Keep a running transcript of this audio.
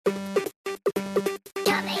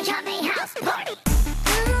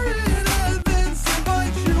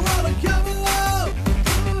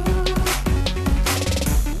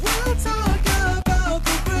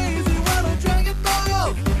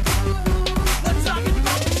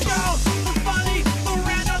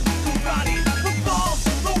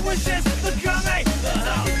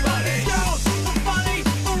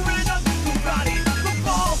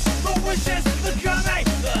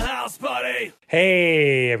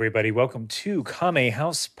Hey, everybody. Welcome to Kame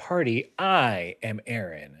House Party. I am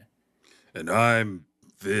Aaron. And I'm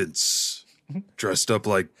Vince, dressed up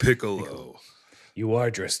like Piccolo. You are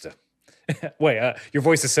Drista. Wait, your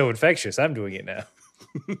voice is so infectious. I'm doing it now.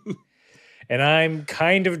 And I'm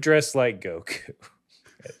kind of dressed like Goku.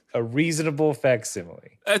 A reasonable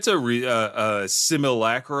facsimile. That's a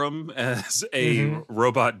simulacrum, as a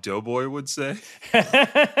robot doughboy would say.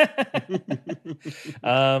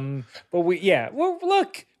 Well,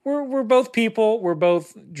 look, we're both people. We're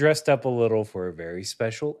both dressed up a little for a very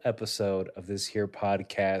special episode of this here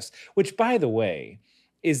podcast, which, by the way,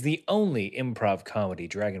 is the only improv comedy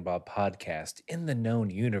Dragon Ball podcast in the known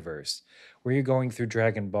universe, where you're going through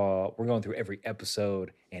Dragon Ball. We're going through every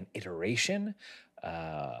episode and iteration.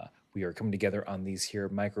 We are coming together on these here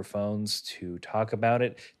microphones to talk about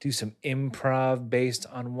it, do some improv based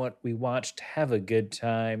on what we watched, have a good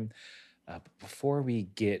time. But before we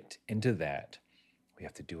get into that, we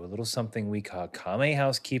have to do a little something we call Kame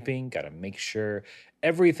housekeeping. Got to make sure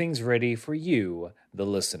everything's ready for you, the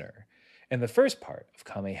listener. And the first part of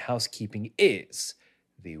Kame housekeeping is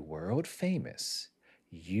the world famous,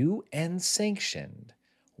 UN sanctioned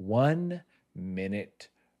 1 minute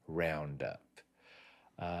roundup.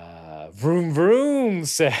 Vroom vroom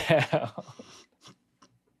sound.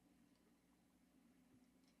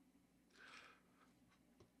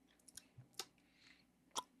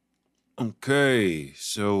 Okay,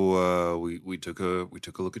 so we took a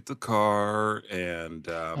look at the car, and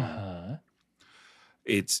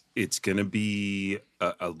it's gonna be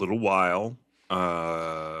a little while.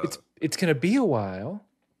 It's gonna be a while.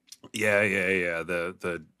 Yeah.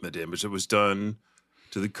 The damage that was done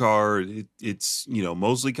to the car, it's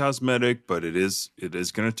mostly cosmetic, but it is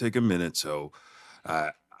gonna take a minute. So,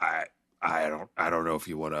 I don't know if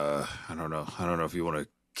you wanna if you wanna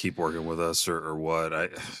keep working with us or what.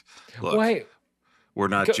 Look, Why? we're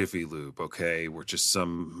not Jiffy Lube, okay? We're just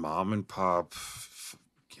some mom and pop,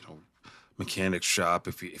 mechanic shop.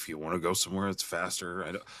 If you want to go somewhere that's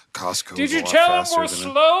faster, Costco. Did you tell them we're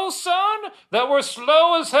slow, son? That we're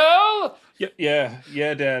slow as hell? Yeah,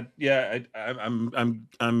 Dad. Yeah,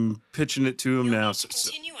 I'm pitching it to him now.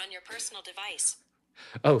 Continue on your personal device.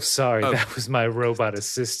 Oh, sorry, that was my robot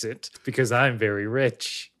assistant because I'm very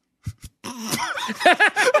rich.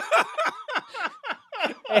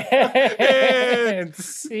 And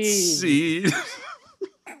scene.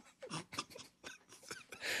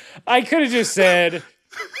 I could have just said,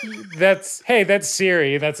 that's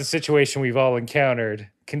Siri. That's a situation we've all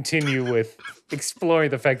encountered. Continue with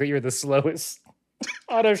exploring the fact that you're the slowest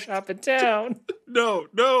auto shop in town. No.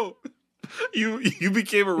 You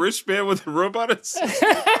became a rich man with a robot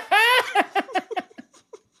assistant.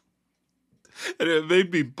 And it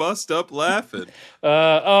made me bust up laughing.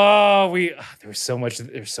 There's so much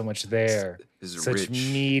there. Such rich.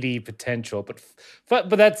 meaty potential, but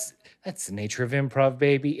that's the nature of improv,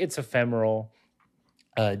 baby. It's ephemeral.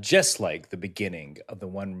 Just like the beginning of the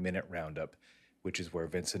 1 minute roundup, which is where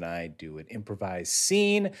Vince and I do an improvised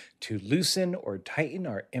scene to loosen or tighten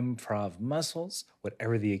our improv muscles,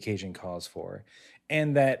 whatever the occasion calls for.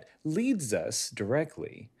 And that leads us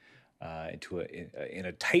directly in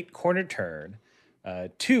a tight corner turn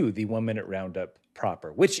to the 1 minute roundup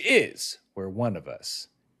proper, which is where one of us,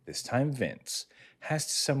 this time Vince, has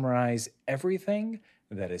to summarize everything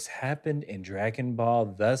that has happened in Dragon Ball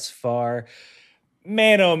thus far.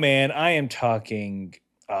 Man, oh man, I am talking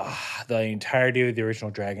the entirety of the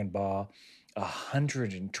original Dragon Ball,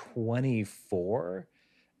 124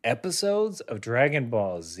 episodes of Dragon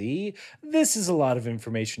Ball Z. This is a lot of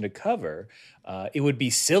information to cover. It would be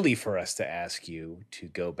silly for us to ask you to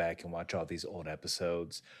go back and watch all these old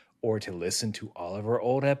episodes or to listen to all of our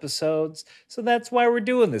old episodes. So that's why we're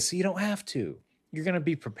doing this. So you don't have to. You're gonna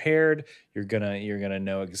be prepared. You're gonna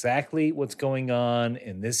know exactly what's going on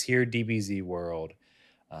in this here DBZ world.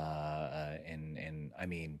 And I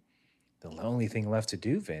mean, the only thing left to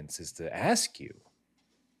do, Vince, is to ask you: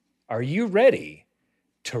 are you ready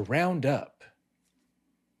to round up?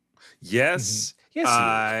 Yes, Yes,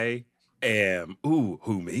 I am. Ooh,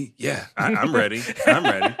 who me? Yeah, I'm ready. I'm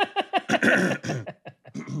ready.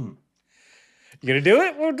 You gonna do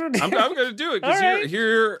it? I'm gonna do it because All right.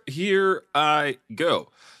 here I go.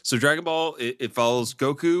 So Dragon Ball, it follows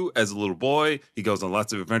Goku as a little boy. He goes on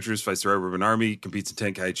lots of adventures, fights the Red Ribbon Army, competes in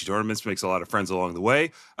Tenkaichi tournaments, makes a lot of friends along the way.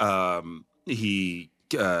 He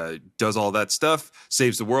does all that stuff,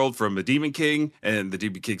 saves the world from a Demon King and the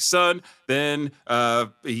Demon King's son. Then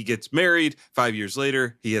he gets married. 5 years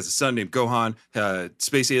later, he has a son named Gohan.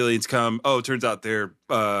 Space aliens come. Oh, it turns out they're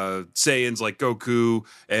Saiyans like Goku,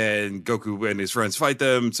 and Goku and his friends fight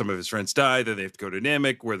them. Some of his friends die. Then they have to go to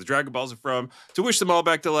Namek, where the Dragon Balls are from, to wish them all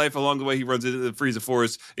back to life. Along the way, he runs into the Frieza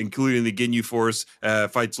Force, including the Ginyu Force,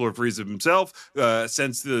 fights Lord Frieza himself,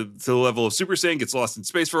 ascends to the level of Super Saiyan, gets lost in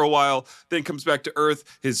space for a while, then comes back to Earth.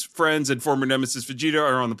 His friends and former nemesis Vegeta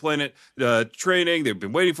are on the planet training. They've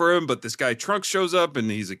been waiting for him, but this guy Trunks shows up,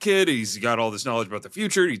 and he's a kid. He's got all this knowledge about the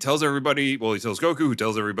future. He tells everybody, well, he tells Goku, who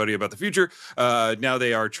tells everybody about the future. Now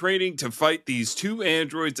they are training to fight these two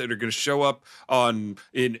androids that are going to show up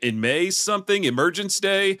in May something, Emergence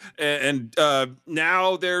Day, and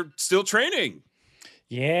now they're still training.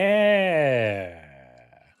 Yeah.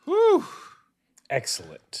 Whew.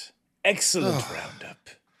 Excellent roundup.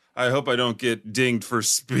 I hope I don't get dinged for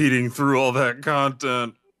speeding through all that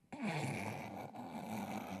content.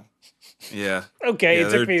 Yeah. Okay, it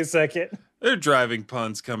took me a second. They're driving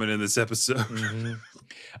puns coming in this episode. Mm-hmm.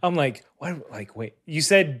 I'm like, what? Like, wait, you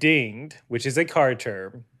said dinged, which is a car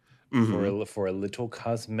term for a little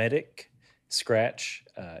cosmetic scratch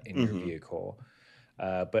in your vehicle.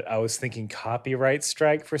 But I was thinking copyright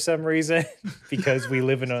strike for some reason because we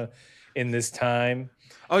live in this time.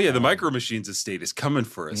 Oh yeah, the Micro Machines estate is coming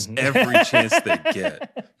for us every chance they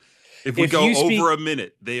get. If we go over a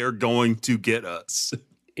minute, they are going to get us.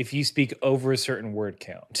 If you speak over a certain word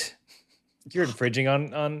count, you're infringing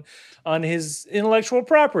on his intellectual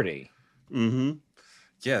property. Mm-hmm.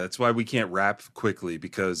 Yeah, that's why we can't rap quickly,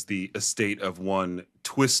 because the estate of one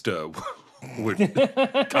Twista would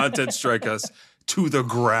content strike us to the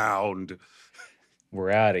ground.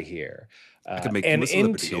 We're out of here. I could make them a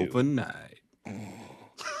celebrity overnight.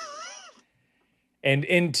 And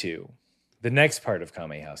into the next part of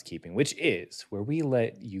Kame Housekeeping, which is where we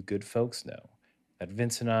let you good folks know that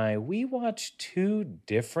Vince and I, we watch two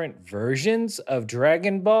different versions of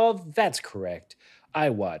Dragon Ball. That's correct.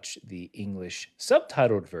 I watch the English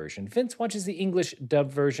subtitled version. Vince watches the English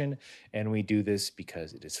dubbed version, and we do this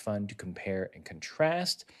because it is fun to compare and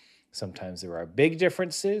contrast. Sometimes there are big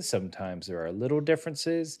differences. Sometimes there are little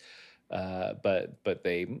differences, but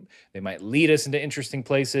they might lead us into interesting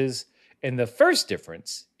places. And the first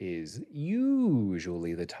difference is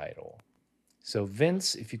usually the title. So,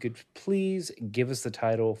 Vince, if you could please give us the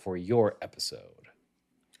title for your episode.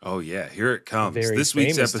 Oh, yeah. Here it comes. This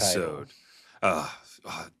week's episode.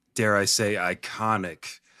 Dare I say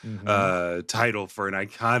iconic title for an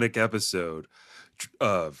iconic episode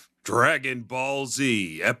of Dragon Ball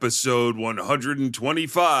Z, episode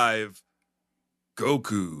 125,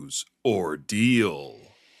 Goku's Ordeal.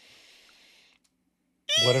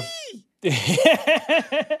 What if... I'm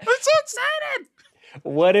so excited!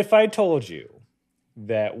 What if I told you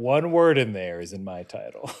that one word in there is in my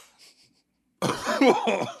title?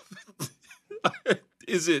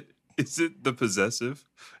 Is it the possessive?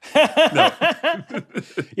 No.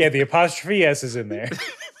 Yeah, the apostrophe S is in there.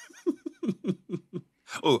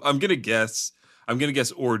 Oh, I'm gonna guess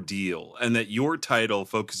Ordeal, and that your title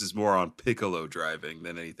focuses more on Piccolo driving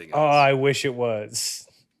than anything else. Oh, I wish it was.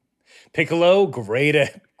 Piccolo,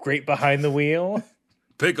 great behind the wheel.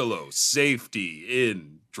 Piccolo, safety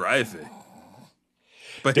in driving.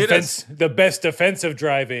 But the best defensive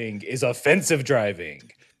driving is offensive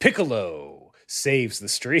driving. Piccolo saves the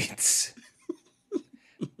streets.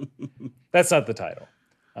 That's not the title.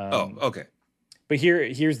 Okay. But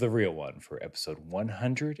here's the real one for episode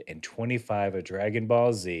 125 of Dragon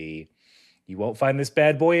Ball Z. You won't find this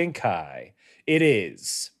bad boy in Kai. It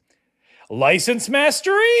is License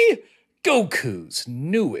Mastery, Goku's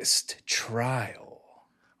newest trial.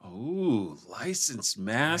 Ooh, License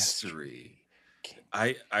Mastery.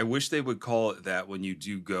 I wish they would call it that when you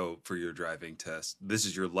do go for your driving test. This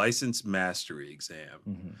is your License Mastery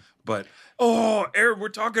exam. But, Aaron, we're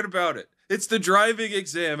talking about it. It's the driving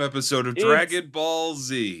exam episode of Dragon Ball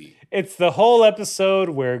Z. It's the whole episode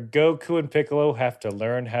where Goku and Piccolo have to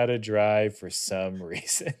learn how to drive for some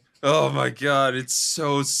reason. Oh my God, it's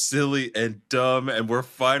so silly and dumb. And we're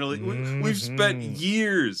finally, we've spent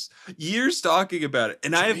years talking about it.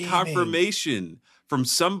 And I have confirmation from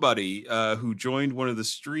somebody who joined one of the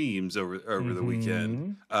streams over the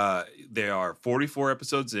weekend. They are 44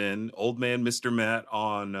 episodes in. Old man Mr. Matt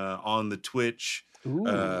on the Twitch.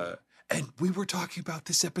 And we were talking about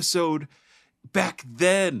this episode back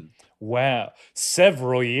then. Wow.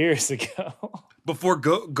 Several years ago. Before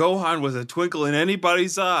Gohan was a twinkle in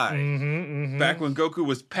anybody's eye. Back when Goku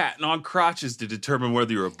was patting on crotches to determine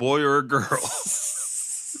whether you're a boy or a girl.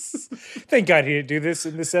 Thank God he didn't do this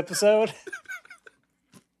in this episode.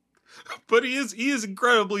 But he is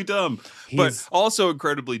incredibly dumb. But also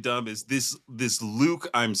incredibly dumb is this Luke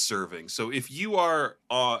I'm serving. So if you're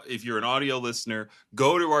an audio listener,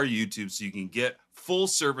 go to our YouTube so you can get full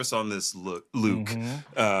service on this look, Luke,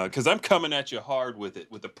 because I'm coming at you hard with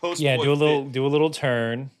it with the post. Yeah, do a little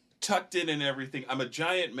turn. Tucked in and everything. I'm a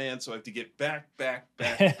giant man, so I have to get back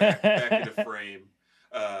into frame.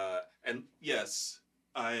 And yes,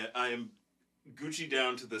 I am Gucci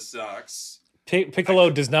down to the socks.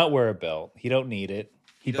 Piccolo does not wear a belt. He don't need it.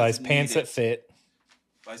 He buys pants that fit.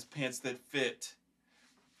 Buys pants that fit.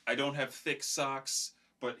 I don't have thick socks,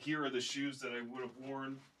 but here are the shoes that I would have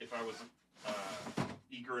worn if I was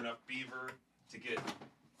eager enough beaver to get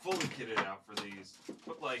fully kitted out for these.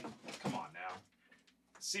 But like, come on now.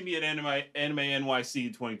 See me at Anime NYC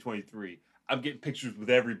in 2023. I'm getting pictures with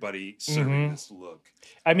everybody serving this look.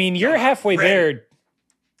 I mean, you're halfway there.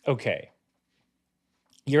 Okay.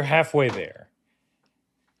 You're halfway there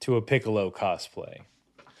to a Piccolo cosplay.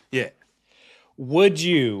 Yeah. Could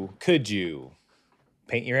you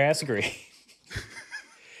paint your ass gray?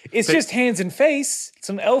 It's just hands and face,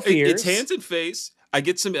 some elf ears. It's hands and face. I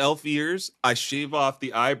get some elf ears. I shave off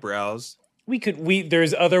the eyebrows.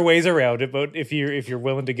 There's other ways around it, but if you're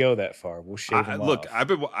willing to go that far, we'll shave them look,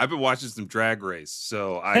 off. I've been watching some Drag Race,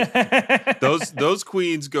 so those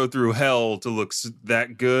queens go through hell to look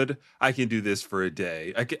that good. I can do this for a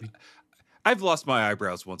day. I've lost my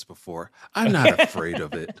eyebrows once before. I'm not afraid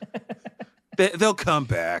of it. They'll come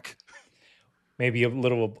back. Maybe a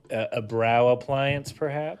little a brow appliance,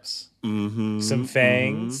 perhaps. Some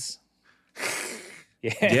fangs.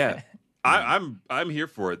 Yeah. I'm here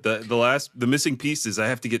for it. The missing piece is I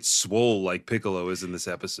have to get swole like Piccolo is in this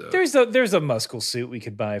episode. There's a muscle suit we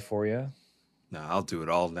could buy for you. No, I'll do it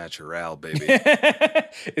all natural, baby.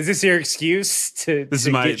 Is this your excuse to This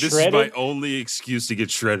is my only excuse to get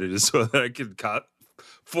shredded is so that I can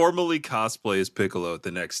formally cosplay as Piccolo at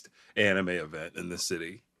the next anime event in the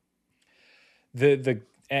city.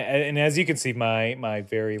 And as you can see, my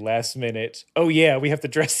very last minute, oh yeah, we have to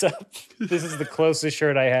dress up. This is the closest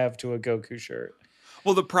shirt I have to a Goku shirt.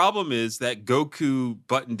 Well, the problem is that Goku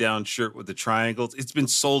button-down shirt with the triangles, it's been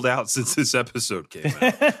sold out since this episode came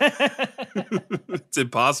out. It's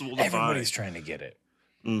impossible to find. Everybody's trying to get it.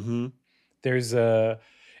 There's and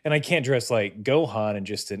I can't dress like Gohan in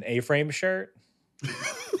just an A-frame shirt.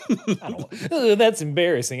 That's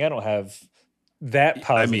embarrassing. I don't have that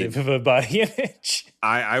positive of a body image.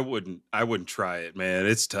 I wouldn't try it, man.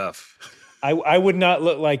 It's tough. I would not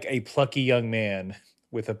look like a plucky young man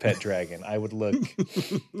with a pet dragon. I would look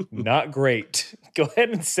not great. Go ahead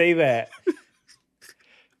and say that.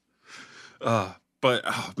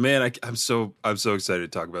 But man, I'm so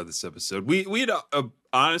excited to talk about this episode. We had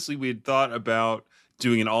honestly we had thought about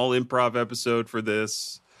doing an all improv episode for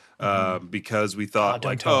this because we thought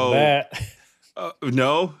that.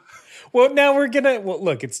 No. Well, now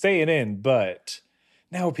look, it's staying in, but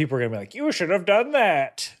now people are going to be like, you should have done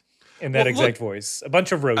that in that exact voice. A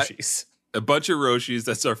bunch of Roshis.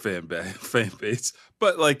 That's our fan base.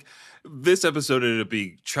 But like this episode ended up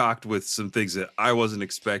being chocked with some things that I wasn't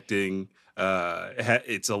expecting.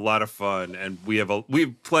 It's a lot of fun, and we have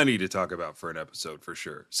plenty to talk about for an episode for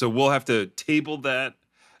sure. So we'll have to table that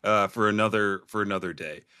for another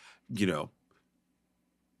day. You know,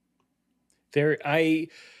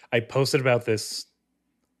 I posted about this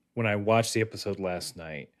when I watched the episode last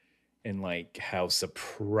night, and like how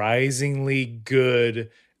surprisingly good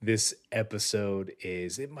this episode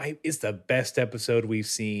is. It's the best episode we've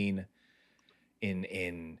seen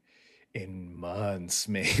in months,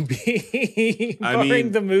 maybe.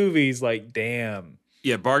 Barring the movies, like damn.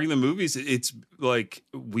 Yeah, barring the movies, it's like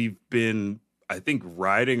we've been, I think,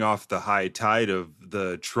 riding off the high tide of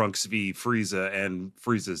the Trunks v Frieza and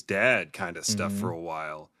Frieza's dad kind of stuff for a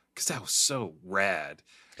while. Because that was so rad.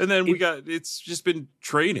 And then it's just been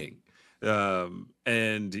training.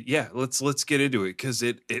 And yeah, let's get into it. Because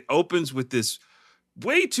it opens with this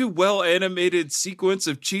way too well animated sequence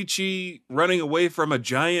of Chi-Chi running away from a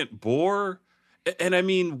giant boar. And I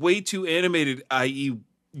mean, way too animated, i.e.,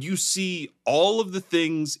 you see all of the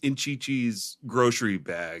things in Chi-Chi's grocery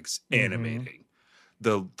bags animating.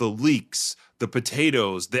 The leeks, the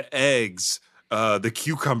potatoes, the eggs, the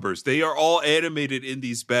cucumbers, they are all animated in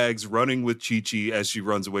these bags running with Chi-Chi as she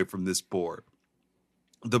runs away from this boar.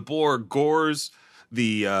 The boar gores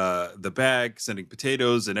the bag, sending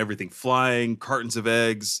potatoes and everything flying, cartons of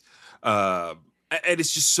eggs. And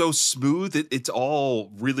it's just so smooth. It's all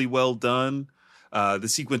really well done. The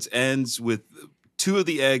sequence ends with two of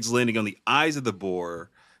the eggs landing on the eyes of the boar,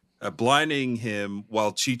 blinding him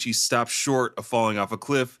while Chi-Chi stops short of falling off a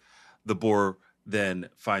cliff. The boar then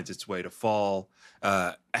finds its way to fall.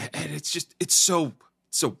 And it's so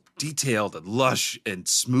detailed and lush and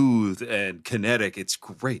smooth and kinetic. It's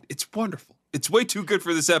great. It's wonderful. It's way too good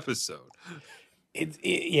for this episode.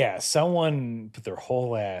 Yeah, someone put their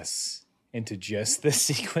whole ass into just this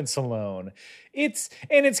sequence alone. It's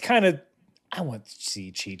kind of, I want to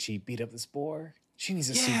see Chi Chi beat up this boar. She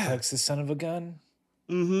needs to Yeah. suplex this son of a gun.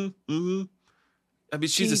 Mm-hmm. Mm-hmm. I mean,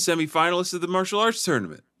 she's a She- semifinalist of the martial arts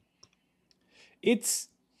tournament. It's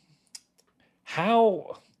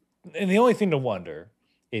how, and the only thing to wonder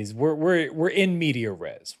is we're in media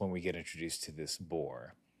res when we get introduced to this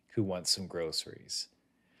boar who wants some groceries.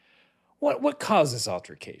 What caused this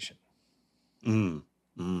altercation? Mm.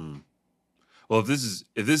 Mm. Well, if this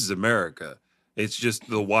is America, it's just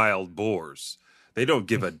the wild boars. They don't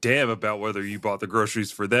give a damn about whether you bought the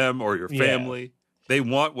groceries for them or your Yeah. family. They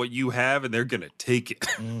want what you have, and they're gonna take it.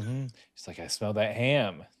 Mm-hmm. It's like, I smell that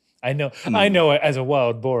ham. I know. As a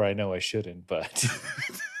wild boar, I know I shouldn't, but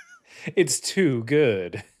it's too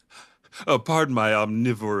good. Pardon my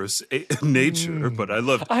omnivorous nature, but I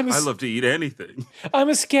love to eat anything. I'm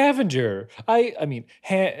a scavenger. I mean,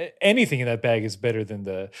 anything in that bag is better than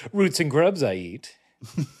the roots and grubs I eat.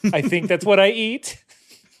 I think that's what I eat.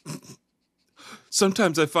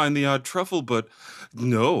 Sometimes I find the odd truffle, but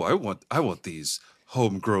no, I want these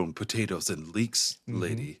homegrown potatoes and leeks,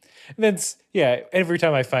 lady. And then, every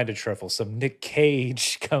time I find a truffle, some Nick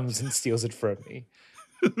Cage comes and steals it from me.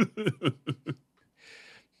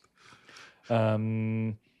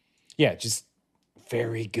 Just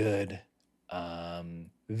very good.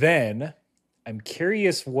 Then I'm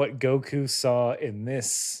curious what Goku saw in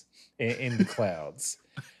this in the clouds,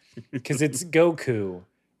 because it's Goku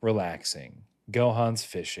relaxing, Gohan's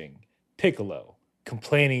fishing, Piccolo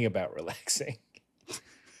complaining about relaxing.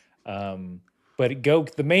 But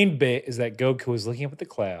the main bit is that Goku was looking up at the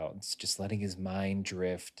clouds, just letting his mind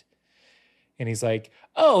drift. And he's like,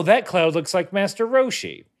 oh, that cloud looks like Master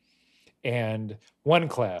Roshi. And one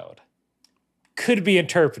cloud could be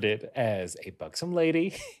interpreted as a buxom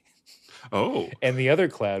lady. Oh. And the other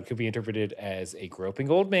cloud could be interpreted as a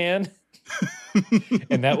groping old man.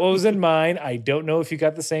 And that was in mine. I don't know if you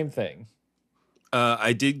got the same thing.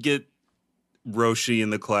 I did get Roshi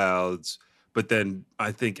in the clouds, but then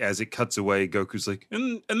I think as it cuts away, Goku's like,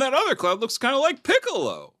 and that other cloud looks kind of like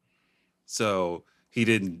Piccolo. So he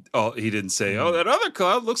didn't say, oh, that other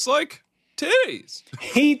cloud looks like titties.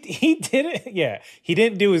 He didn't. Yeah, he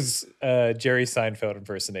didn't do his Jerry Seinfeld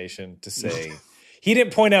impersonation to say. He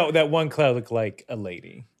didn't point out that one cloud looked like a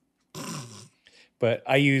lady. But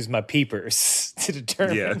I use my peepers to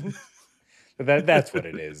determine that's what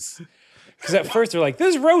it is. Because at first they're like,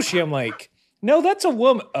 this is Roshi. I'm like, no, that's a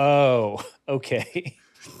woman. Oh, okay.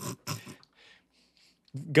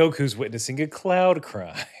 Goku's witnessing a cloud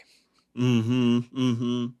crime. Mm-hmm.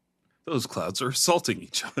 Mm-hmm. Those clouds are assaulting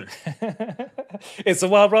each other. It's the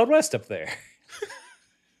Wild Wild West up there.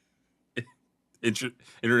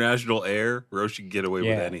 International air, Roshi can get away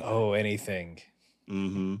with anything. Oh, anything.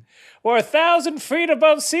 Mm-hmm. Or 1,000 feet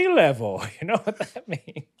above sea level. You know what that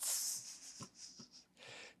means?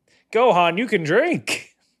 Gohan, you can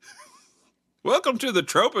drink. Welcome to the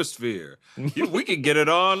troposphere. We can get it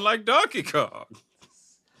on like Donkey Kong.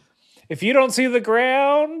 If you don't see the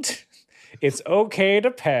ground, it's okay to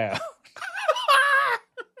pound.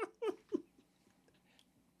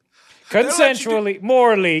 Consensually,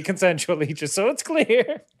 morally, consensually, just so it's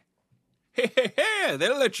clear. Hey,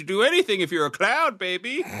 they'll let you do anything if you're a cloud,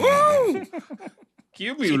 baby. Woo!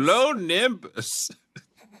 Give me low Nimbus.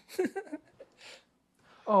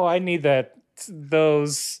 Oh, I need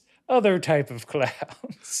those other type of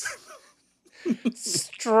clouds.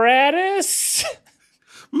 Stratus?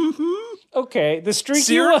 Mm-hmm. Okay, the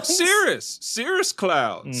streaky ones? Cirrus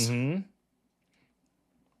clouds. Mm-hmm.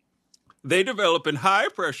 They develop in high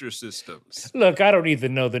pressure systems. Look, I don't need to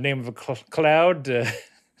know the name of a cloud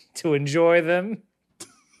to enjoy them.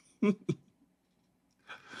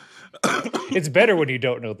 It's better when you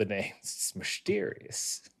don't know the names. It's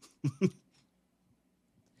mysterious.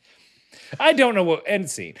 I don't know what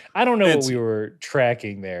end scene. I don't know what we were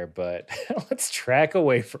tracking there, but let's track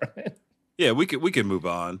away from it. Yeah, we can move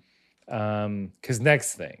on. Because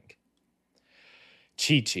next thing,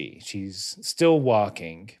 Chi-Chi, she's still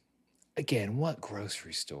walking. Again, what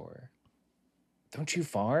grocery store? Don't you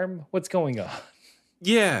farm? What's going on?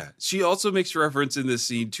 Yeah, she also makes reference in this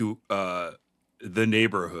scene to the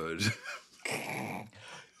neighborhood.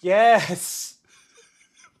 Yes.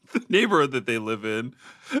 The neighborhood that they live in.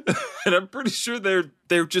 And I'm pretty sure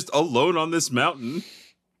they're just alone on this mountain.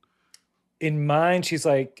 In mine, she's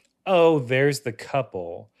like, oh, there's the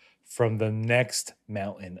couple from the next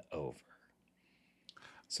mountain over.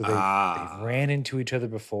 So they've ran into each other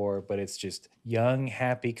before, but it's just young,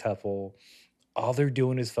 happy couple. All they're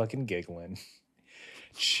doing is fucking giggling.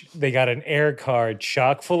 They got an air car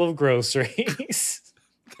chock full of groceries.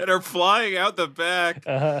 That are flying out the back.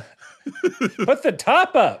 Put the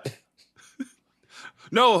top up.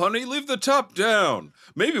 No, honey, leave the top down.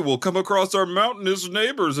 Maybe we'll come across our mountainous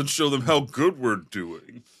neighbors and show them how good we're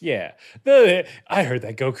doing. Yeah. I heard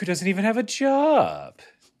that Goku doesn't even have a job.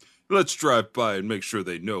 Let's drive by and make sure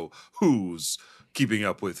they know who's keeping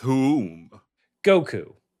up with whom.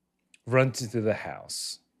 Goku runs into the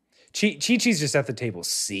house. Chi-Chi's just at the table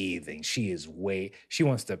seething. She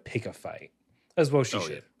wants to pick a fight. As well she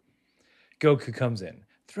should. Yeah. Goku comes in.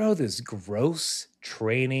 Throw this gross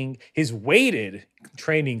his weighted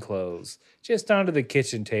training clothes just onto the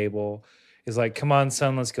kitchen table. He's like, come on,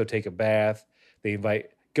 son, let's go take a bath. They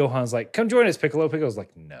invite, Gohan's like, come join us, Piccolo. Piccolo's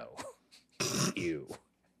like, no. Ew.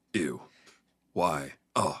 Ew. Why?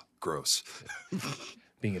 Oh, gross.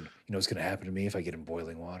 You know what's going to happen to me if I get in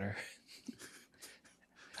boiling water?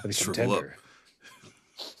 I'll be shrivel up.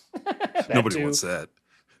 Nobody wants that.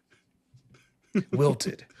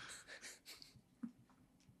 Wilted.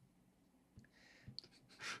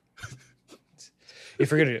 If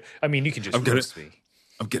you're gonna, you can just roast me.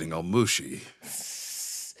 I'm getting all mushy.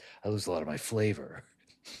 I lose a lot of my flavor.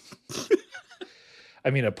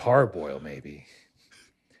 A parboil maybe.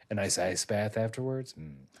 A nice ice bath afterwards.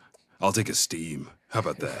 I'll take a steam. How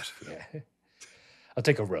about that? Yeah. I'll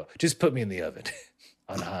take a row. Just put me in the oven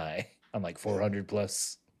on high. On like 400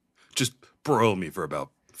 plus. Just broil me for about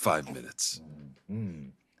 5 minutes.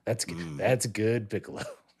 That's good. That's good, Piccolo.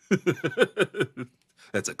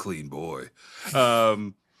 That's a clean boy.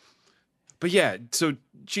 But yeah, so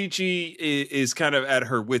Chi-Chi is kind of at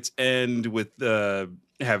her wit's end with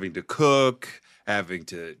having to cook, having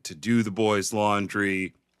to do the boys'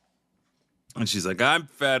 laundry. And she's like, I'm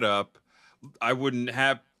fed up. I wouldn't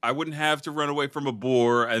have to run away from a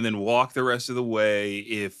boar and then walk the rest of the way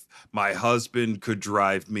if my husband could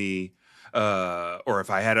drive me, or if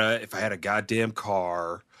I had a goddamn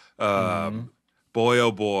car. Boy,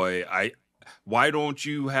 oh boy, why don't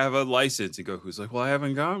you have a license? And Goku's like, well, I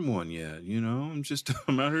haven't gotten one yet.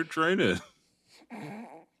 I'm out here training.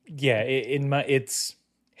 Yeah, it's,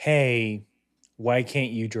 hey, why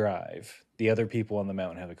can't you drive? The other people on the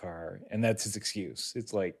mountain have a car, and that's his excuse.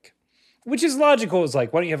 It's like, which is logical. It's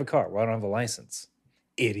like, why don't you have a car? Why don't I have a license?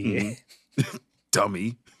 Idiot.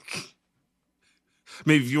 Dummy.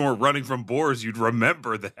 Maybe if you weren't running from boars, you'd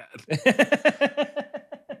remember that.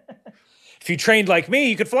 If you trained like me,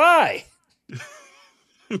 you could fly.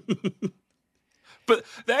 But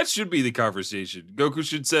that should be the conversation. Goku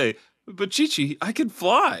should say, but Chi-Chi, I can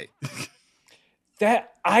fly.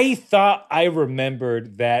 That I thought I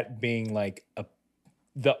remembered that being like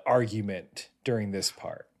the argument during this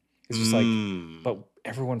part. It's just like, but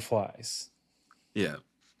everyone flies. Yeah.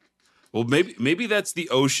 Well, maybe that's the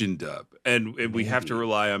ocean dub, and we have to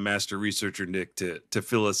rely on Master Researcher Nick to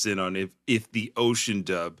fill us in on if the ocean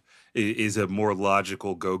dub is a more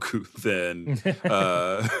logical Goku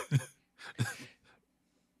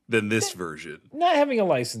than this version. Not having a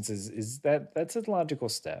license that's a logical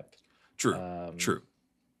step. True. True.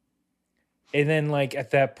 And then like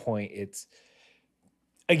at that point, it's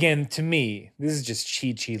again to me, this is just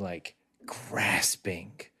Chi-Chi like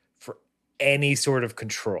grasping for any sort of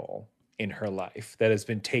control in her life that has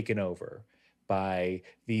been taken over by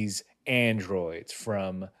these androids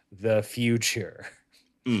from the future.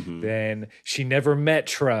 Then she never met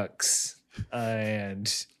Trunks,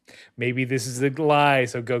 and maybe this is a lie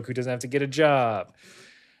so Goku doesn't have to get a job.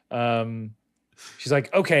 She's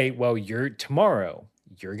like, okay, well, tomorrow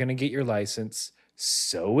you're gonna get your license.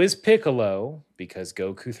 So is Piccolo, because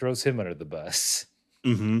Goku throws him under the bus.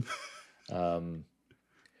 And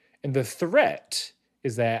the threat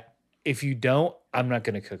is that if you don't, I'm not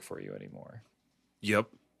gonna cook for you anymore. Yep.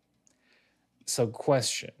 So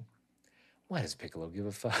question. Why does Piccolo give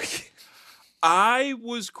a fuck? I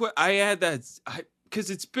had that because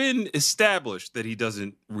it's been established that he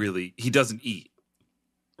doesn't eat,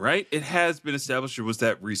 right? It has been established. Or was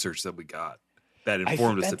that research that we got that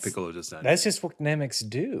informed us that Piccolo does not? That's just what Namex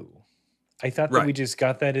do. I thought that we just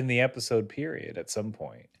got that in the episode period at some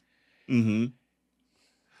point.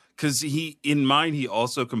 Because he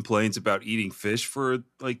also complains about eating fish for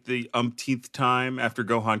like the umpteenth time after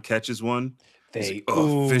Gohan catches one. Like,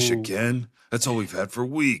 fish again? That's all we've had for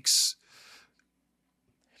weeks.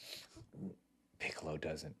 Piccolo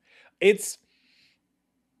doesn't.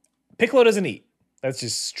 Piccolo doesn't eat. That's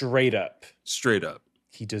just straight up. Straight up.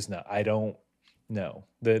 He does not. I don't know.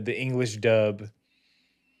 The English dub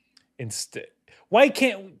instead. Why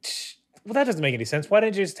can't... Well, that doesn't make any sense. Why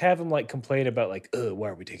didn't you just have him like complain about like, why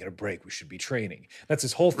are we taking a break? We should be training. That's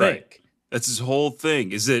his whole thing. That's his whole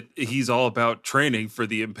thing, is that he's all about training for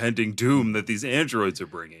the impending doom that these androids are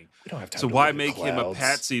bringing. We don't have time So to why live in make him a clouds.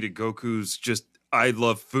 patsy to Goku's just, I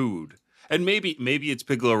love food? And maybe it's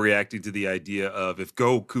Piccolo reacting to the idea of, if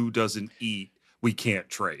Goku doesn't eat, we can't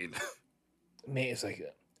train. It's like,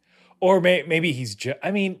 or maybe he's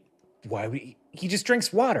I mean, why would he just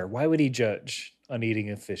drinks water? Why would he judge on eating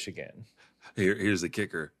a fish again? Here's the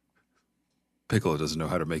kicker. Piccolo doesn't know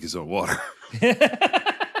how to make his own water.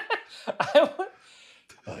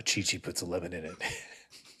 Chi-Chi puts a lemon in it.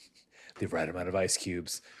 The right amount of ice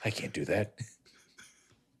cubes. I can't do that.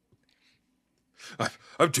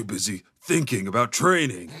 I'm too busy thinking about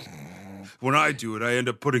training. When I do it, I end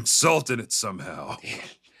up putting salt in it somehow.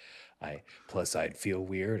 Plus I'd feel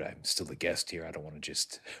weird. I'm still a guest here. I don't want to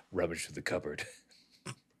just rummage through the cupboard.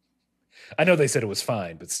 I know they said it was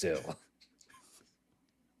fine, but still.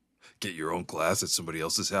 Get your own glass at somebody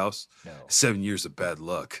else's house? No. 7 years of bad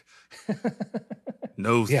luck.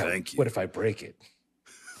 No, Yeah, thank you. what if I break it?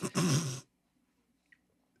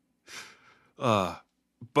 But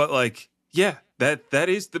like, yeah, that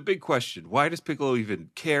is the big question. Why does Piccolo even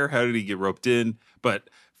care? How did he get roped in? But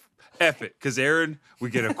F it, because Aaron, we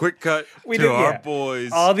get a quick cut to our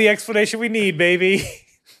boys. All the explanation we need, baby.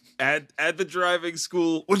 At the driving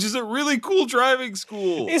school, which is a really cool driving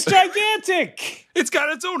school. It's gigantic. It's got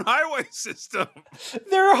its own highway system.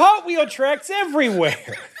 There are Hot Wheel tracks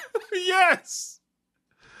everywhere. Yes.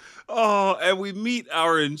 Oh, and we meet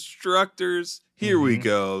our instructors. Here we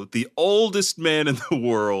go. The oldest man in the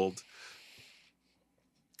world.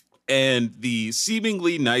 And the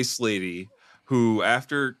seemingly nice lady who,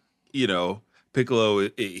 after, Piccolo,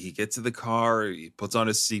 he gets in the car, he puts on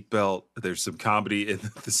his seatbelt. There's some comedy, and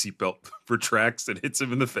the seatbelt retracts and hits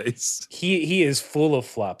him in the face. He is full of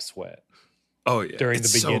flop sweat. Oh, yeah. During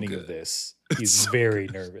the beginning of this. He's very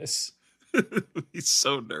nervous. He's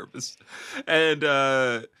so nervous. And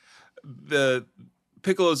the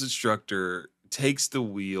Piccolo's instructor takes the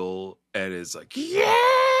wheel and is like,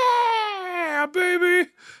 yeah, baby.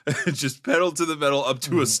 And just pedal to the metal up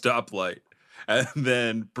to a stoplight. And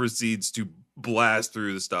then proceeds to blast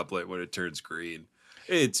through the stoplight when it turns green.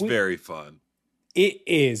 It's very fun. It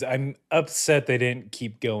is. I'm upset they didn't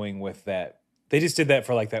keep going with that. They just did that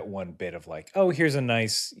for like that one bit of like, oh, here's a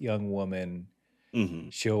nice young woman. Mm-hmm.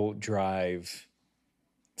 She'll drive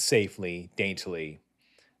safely, daintily.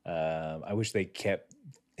 I wish they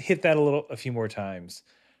hit that a few more times.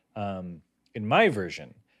 In my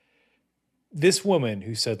version, this woman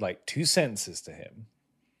who said like 2 sentences to him,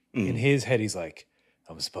 in his head, he's like,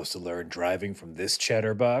 I'm supposed to learn driving from this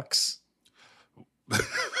chatterbox.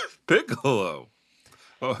 Piccolo.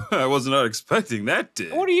 Oh, I was not expecting that,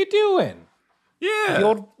 dude. What are you doing?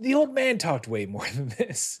 Yeah. The old man talked way more than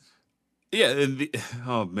this. Yeah, and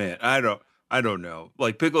oh man, I don't know.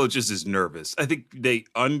 Like, Piccolo just is nervous. I think they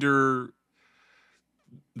under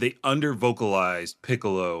vocalized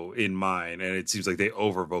Piccolo in mine, and it seems like they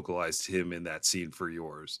over vocalized him in that scene for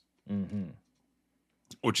yours. Mm-hmm.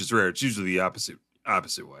 Which is rare. It's usually the opposite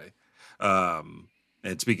way.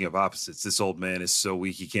 And speaking of opposites, this old man is so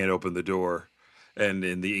weak he can't open the door. And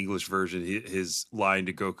in the English version, his line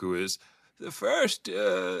to Goku is, the first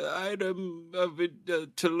item of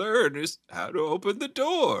it to learn is how to open the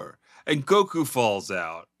door. And Goku falls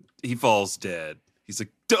out. He falls dead. He's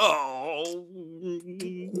like, oh.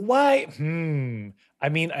 Why? I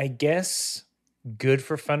mean, I guess good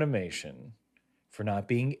for Funimation for not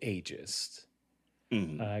being ageist.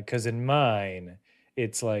 Because in mine,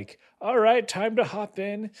 it's like, all right, time to hop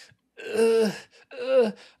in.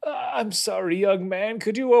 I'm sorry, young man.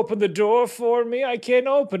 Could you open the door for me? I can't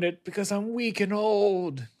open it because I'm weak and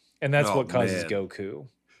old. And that's what causes Goku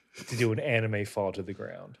to do an anime fall to the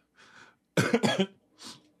ground.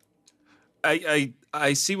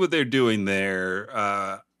 I see what they're doing there.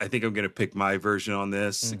 I think I'm going to pick my version on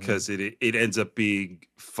this because it ends up being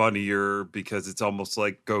funnier because it's almost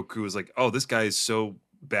like Goku is like, oh, this guy is so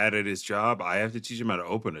bad at his job. I have to teach him how to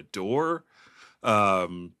open a door.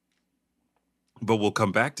 But we'll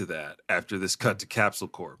come back to that after this cut to Capsule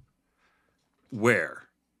Corp, where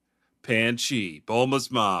Pan Chi, Bulma's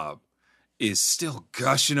mom, is still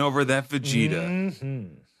gushing over that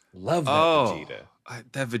Vegeta. Love that Vegeta.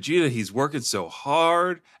 That Vegeta, he's working so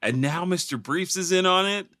hard, and now Mr. Briefs is in on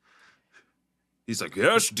it. He's like,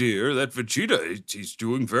 yes, dear, that Vegeta, he's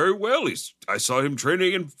doing very well. I saw him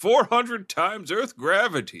training in 400 times Earth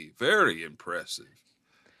gravity. Very impressive.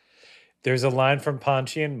 There's a line from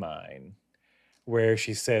Panchi in mine where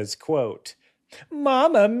she says, quote,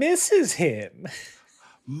 Mama misses him.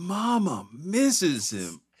 Mama misses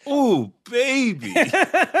him. Ooh, baby.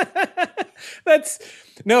 That's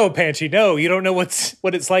no, Panchi. No, you don't know what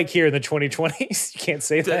it's like here in the 2020s. You can't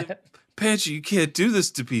say that. Panchi, you can't do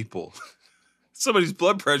this to people. Somebody's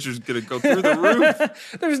blood pressure is going to go through the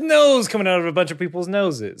roof. There's nose coming out of a bunch of people's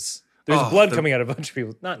noses. There's Oh, blood coming out of a bunch of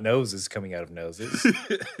people. Not noses coming out of noses.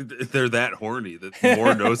 They're that horny that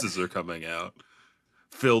more noses are coming out,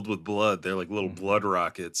 filled with blood. They're like little blood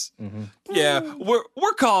rockets. Mm-hmm. Yeah,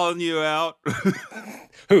 we're calling you out.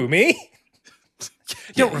 Who, me?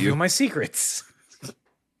 Don't you. reveal my secrets.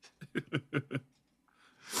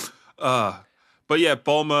 But yeah,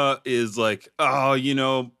 Bulma is like, oh,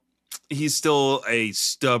 he's still a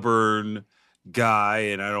stubborn guy,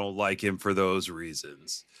 and I don't like him for those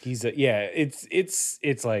reasons. He's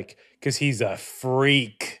it's like because he's a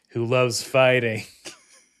freak who loves fighting.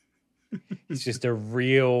 He's just a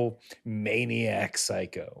real maniac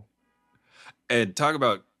psycho. And talk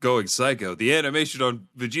about going psycho. The animation on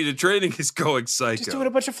Vegeta training is going psycho. Just doing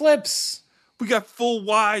a bunch of flips. We got full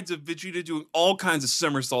wides of Vegeta doing all kinds of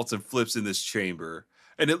somersaults and flips in this chamber,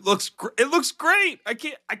 and it looks great. I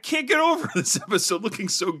can't get over this episode looking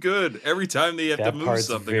so good every time they have to move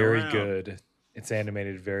something very around. good. It's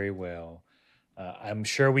animated very well. I'm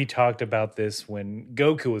sure we talked about this when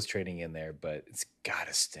Goku was training in there, but it's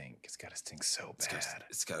gotta stink. It's gotta stink so bad.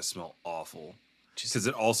 It's gotta smell awful. Because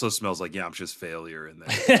it also smells like Yamcha's failure in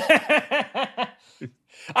there.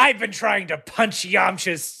 I've been trying to punch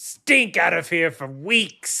Yamcha's stink out of here for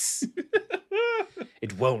weeks.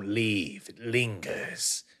 It won't leave. It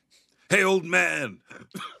lingers. Hey, old man,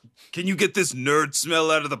 can you get this nerd smell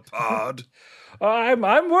out of the pod?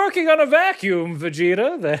 I'm working on a vacuum,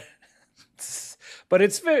 Vegeta.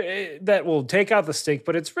 That will take out the stink.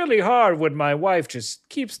 But it's really hard when my wife just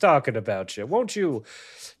keeps talking about you. Won't you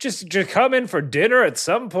just come in for dinner at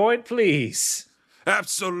some point, please?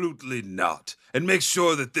 Absolutely not. And make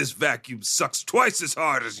sure that this vacuum sucks twice as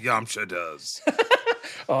hard as Yamcha does.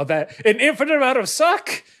 Oh, that an infinite amount of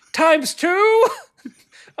suck times 2?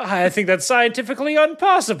 I think that's scientifically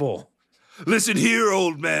impossible. Listen here,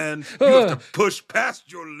 old man. You have to push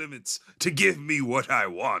past your limits to give me what I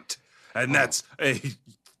want. And that's a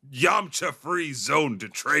Yamcha-free zone to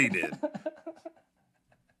train in.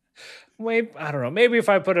 I don't know. Maybe if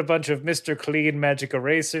I put a bunch of Mr. Clean magic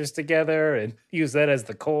erasers together and use that as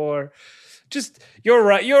the core. You're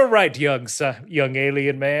right, young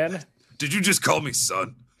alien man. Did you just call me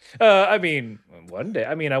son? I mean, one day.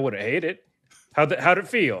 I mean, I wouldn't hate it. How'd it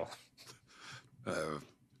feel?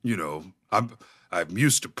 I'm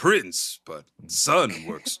used to Prince, but son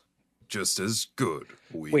works just as good.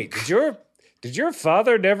 Weak. Wait, did your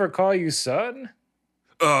father never call you son?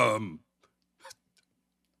 What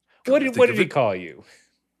did he call you?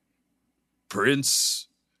 Prince,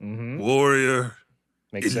 warrior,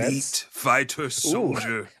 Makes elite, sense. fighter,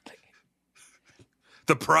 soldier,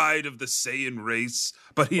 the pride of the Saiyan race,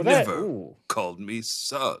 but he never called me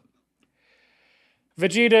son.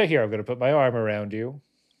 Vegeta, here, I'm going to put my arm around you.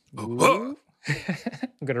 I'm going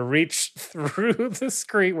to reach through the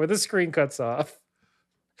screen where the screen cuts off.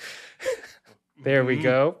 There we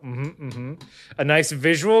go. A nice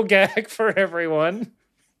visual gag for everyone.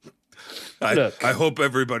 I hope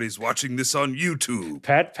everybody's watching this on YouTube.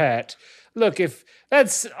 Pat. Look, if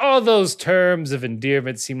that's all those terms of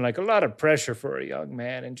endearment seem like a lot of pressure for a young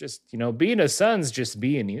man, and just, being a son's just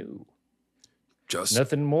being you. Just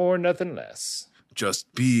nothing more, nothing less.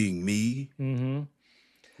 Just being me? Mm-hmm.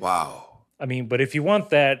 Wow. I mean, but if you want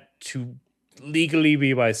that to legally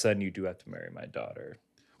be my son, you do have to marry my daughter.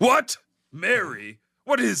 What? Marry?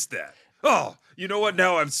 What is that? Oh, you know what?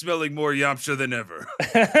 Now I'm smelling more Yamcha than ever.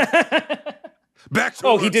 Back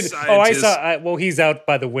to he did. Scientist. Oh, I saw. He's out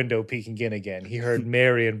by the window peeking in again. He heard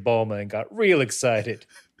Mary and Bulma and got real excited.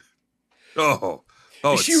 Oh,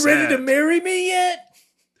 is she ready to marry me yet?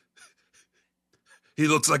 He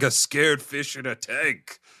looks like a scared fish in a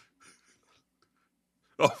tank.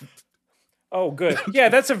 Oh, good. Yeah,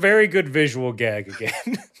 that's a very good visual gag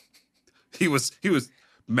again. He was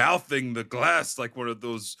mouthing the glass like one of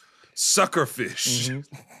those sucker fish.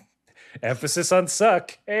 Mm-hmm. Emphasis on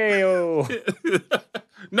suck. Hey-o.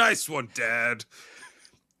 Nice one, Dad.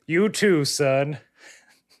 You too, son.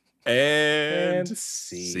 And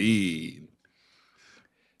scene.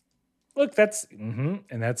 Look,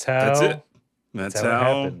 and that's how. That's it. That's how it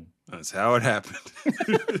happened. That's how it happened.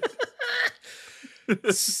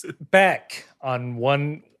 Back on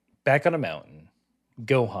a mountain,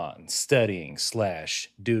 Gohan studying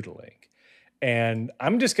 / doodling, and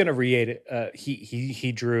I'm just gonna read it.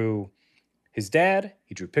 He drew his dad.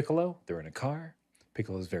 He drew Piccolo. They're in a car.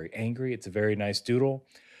 Piccolo's very angry. It's a very nice doodle.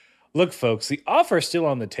 Look, folks, the offer's still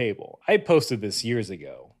on the table. I posted this years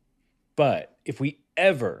ago. But if we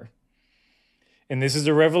ever, and this is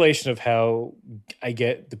a revelation of how I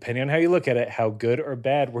get, depending on how you look at it, how good or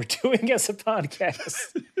bad we're doing as a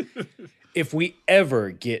podcast. If we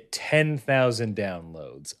ever get 10,000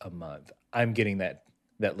 downloads a month, I'm getting that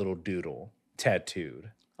little doodle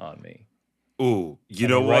tattooed on me. Ooh, you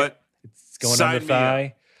know what? It's going on the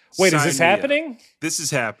thigh. Wait, is this happening? This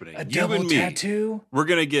is happening. A You double and me, tattoo? we're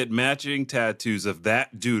gonna get matching tattoos of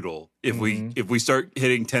that doodle if we start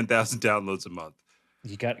hitting 10,000 downloads a month.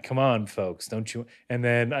 You got, come on, folks, don't you? And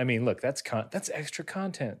then, I mean, look, that's extra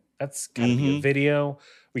content. That's gotta be a video.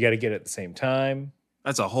 We got to get it at the same time.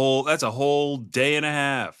 That's a whole day and a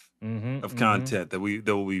half of content that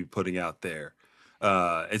we'll be putting out there.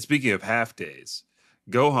 And speaking of half days,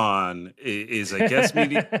 Gohan is I guess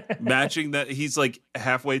matching that. He's like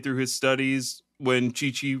halfway through his studies when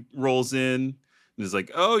Chi-Chi rolls in. And is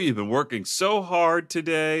like, oh, you've been working so hard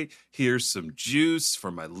today. Here's some juice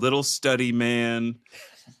for my little study man.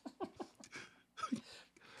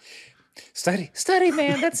 Study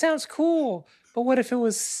man, that sounds cool. But what if it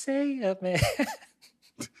was Seiya man?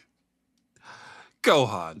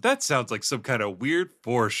 Gohan, that sounds like some kind of weird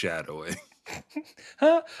foreshadowing.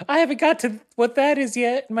 Huh? I haven't got to what that is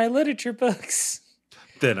yet in my literature books.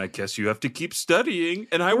 Then I guess you have to keep studying,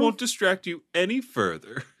 and I won't distract you any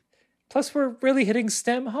further. Plus, we're really hitting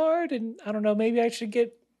STEM hard, and I don't know, maybe I should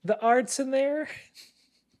get the arts in there.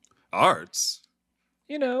 Arts?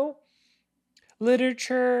 You know,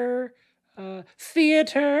 literature,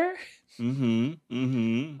 theater. Even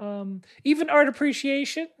art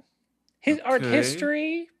appreciation, art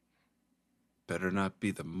history. Better not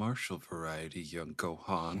be the martial variety, young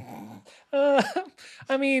Gohan.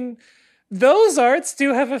 I mean, those arts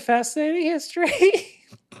do have a fascinating history.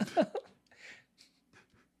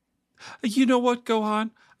 You know what,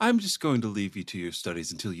 Gohan? I'm just going to leave you to your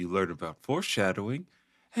studies until you learn about foreshadowing,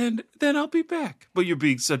 and then I'll be back. But you're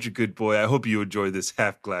being such a good boy. I hope you enjoy this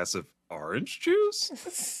half glass of orange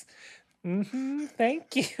juice.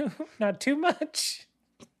 Thank you. Not too much.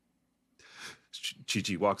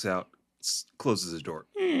 Chi-Chi walks out, closes the door.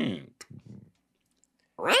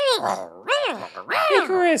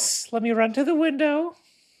 Icarus, let me run to the window,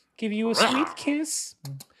 give you a sweet kiss.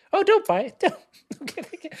 Oh, don't bite. Don't.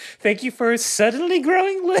 Thank you for suddenly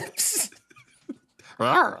growing lips.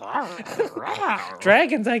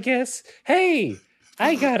 Dragons, I guess. Hey,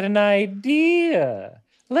 I got an idea.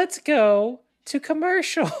 Let's go to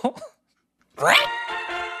commercial.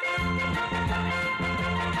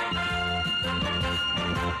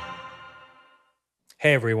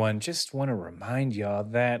 Hey everyone, just want to remind y'all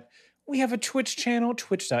that we have a Twitch channel,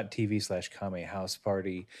 twitch.tv/Kame House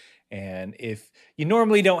Party. And if you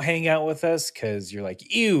normally don't hang out with us because you're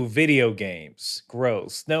like, ew, video games,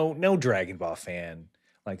 gross. No Dragon Ball fan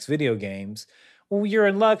likes video games. Well, you're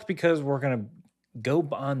in luck because we're going to go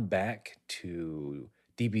on back to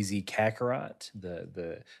DBZ Kakarot,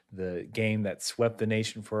 the game that swept the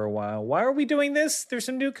nation for a while. Why are we doing this? There's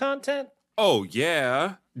some new content. Oh,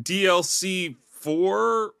 yeah. DLC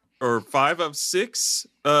 4 or 5 of 6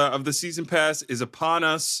 of the season pass is upon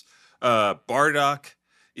us. Bardock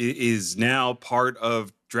is now part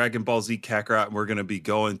of Dragon Ball Z Kakarot, and we're going to be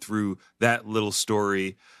going through that little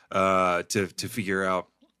story to figure out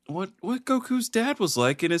what Goku's dad was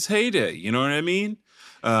like in his heyday. You know what I mean?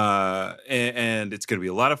 And it's going to be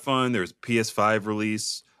a lot of fun. There's a PS5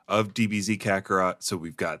 release of DBZ Kakarot, so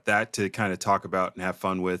we've got that to kind of talk about and have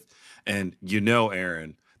fun with. And you know,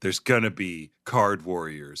 Aaron, there's going to be Card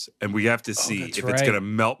Warriors, and we have to see if it's going to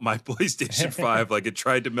melt my PlayStation 5 like it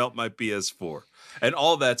tried to melt my PS4. And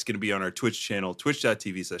all that's going to be on our Twitch channel,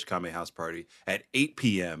 twitch.tv/Kame House Party at 8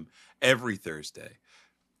 p.m. every Thursday.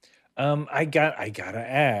 I gotta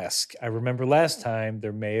ask. I remember last time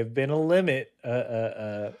there may have been a limit,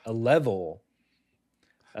 a level.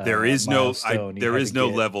 There is no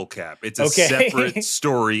level cap. It's a separate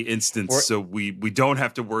story instance, so we don't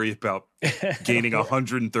have to worry about gaining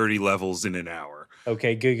 130 levels in an hour.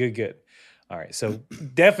 Okay, good. All right, so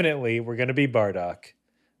definitely we're gonna be Bardock.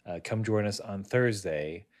 Come join us on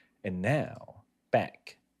Thursday. And now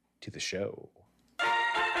back to the show.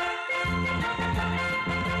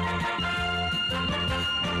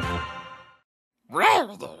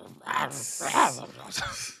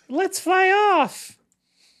 Let's fly off.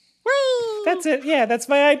 Woo! That's it. Yeah, that's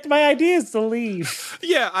my idea is to leave.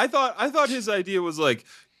 Yeah, I thought his idea was like,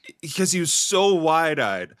 because he was so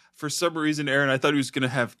wide-eyed. For some reason, Aaron, I thought he was going to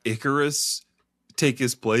have Icarus take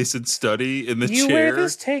his place and study in the chair. You wear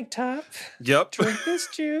this tank top. Yep. Drink this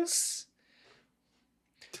juice.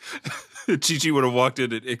 Chi-Chi would have walked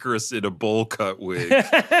in at Icarus in a bowl cut wig.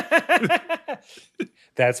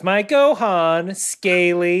 That's my Gohan,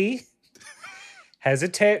 scaly. Has a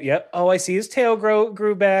tail. Yep. Oh, I see his tail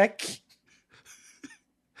grew back.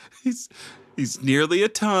 He's nearly a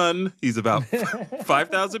ton. He's about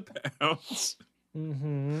 5,000 pounds.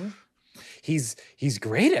 Mm-hmm. He's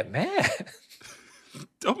great at math.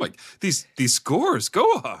 Oh my! These scores go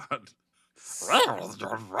on.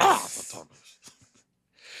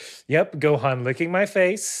 Yep. Gohan licking my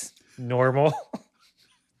face. Normal.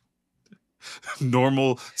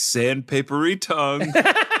 Normal sandpapery tongue.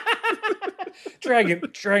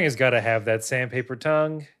 Dragon's got to have that sandpaper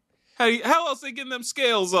tongue. How else they getting them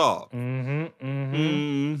scales off?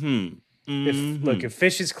 Mm-hmm. If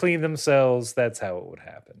fishes clean themselves, that's how it would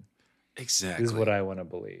happen. Exactly. This is what I want to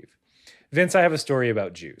believe. Vince, I have a story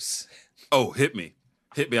about juice. Oh, hit me.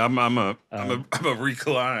 I'm a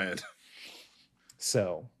recline.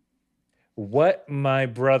 So, what my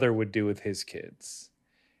brother would do with his kids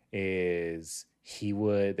is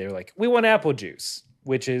they're like, we want apple juice,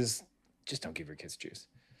 which is just don't give your kids juice.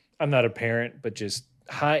 I'm not a parent, but just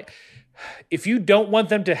if you don't want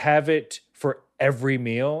them to have it for every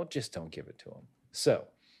meal, just don't give it to them. So,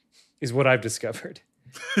 is what I've discovered.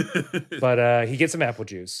 But he gets some apple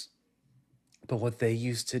juice. But what they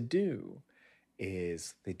used to do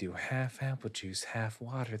is they do half apple juice, half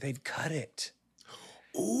water. They'd cut it.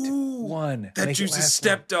 Ooh, one, that juice is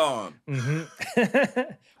stepped on.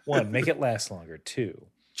 Mm-hmm. One, make it last longer. Two,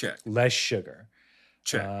 check. Less sugar.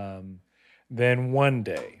 Check. Then one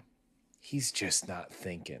day, he's just not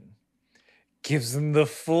thinking. Gives them the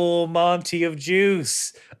full Monty of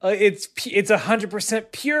juice. It's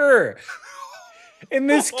 100% pure. And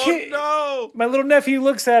this kid, no! My little nephew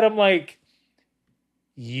looks at him like,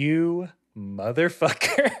 "You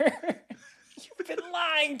motherfucker." You've been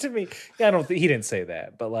lying to me. I don't think he didn't say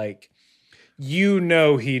that, but like, he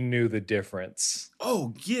knew the difference.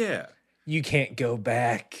 Oh yeah. You can't go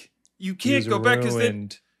back. You can't go back because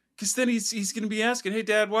then he's going to be asking, "Hey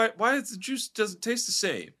Dad, why is the juice doesn't taste the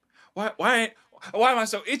same? Why am I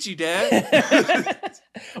so itchy, Dad?"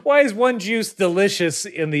 Why is one juice delicious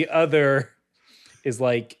and the other is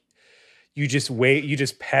like you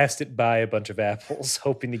just passed it by a bunch of apples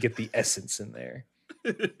hoping to get the essence in there.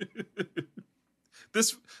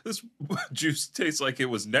 This juice tastes like it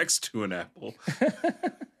was next to an apple.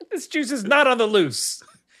 This juice is not on the loose.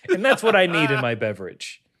 And that's what I need in my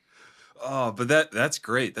beverage. Oh, but that's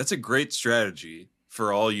great. That's a great strategy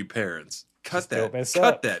for all you parents. Cut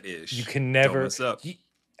that ish. You can never don't mess up.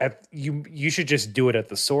 You should just do it at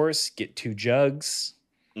the source. Get 2 jugs,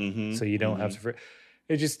 so you don't have to.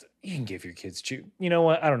 You can give your kids juice. You know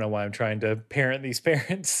what? I don't know why I'm trying to parent these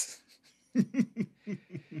parents. Give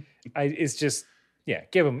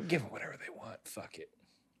them whatever they want. Fuck it.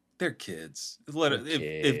 They're kids.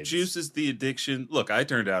 If juice is the addiction, look, I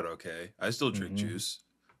turned out okay. I still drink juice.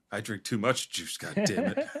 I drink too much juice. God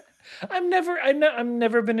damn it. I've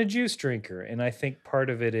never been a juice drinker, and I think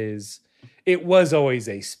part of it is it was always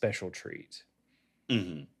a special treat.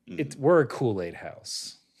 We're a Kool-Aid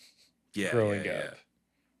house. Yeah, growing up.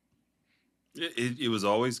 It was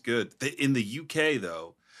always good. In the UK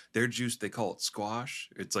though, their juice they call it squash.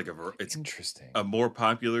 It's like it's interesting. A more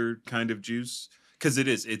popular kind of juice because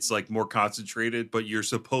it's like more concentrated, but you're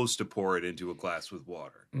supposed to pour it into a glass with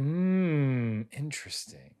water.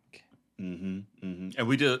 Interesting. And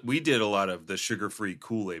we did a lot of the sugar-free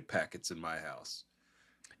Kool-Aid packets in my house.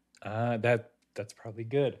 That's probably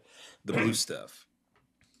good. The blue stuff.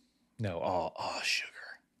 No, all sugar.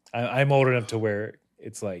 I'm old enough to where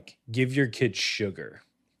it's like, give your kids sugar.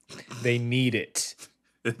 They need it.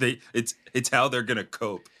 It's how they're gonna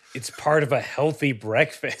cope. It's part of a healthy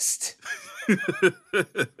breakfast.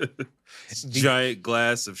 Giant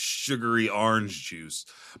glass of sugary orange juice.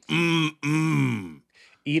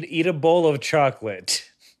 Eat a bowl of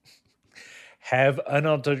chocolate. Have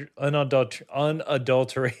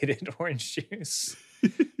unadulterated orange juice.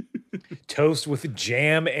 Toast with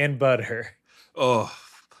jam and butter. Oh,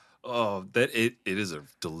 that it is a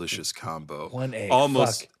delicious combo. 1A.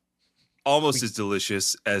 Almost as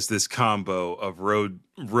delicious as this combo of road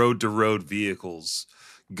to road vehicles,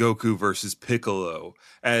 Goku versus Piccolo,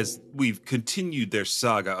 as we've continued their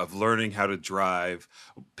saga of learning how to drive.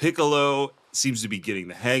 Piccolo seems to be getting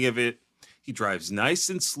the hang of it. He drives nice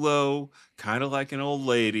and slow, kind of like an old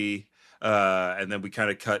lady. And then we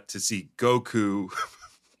kind of cut to see Goku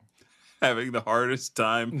having the hardest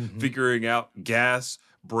time figuring out gas,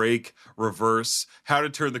 brake, reverse, how to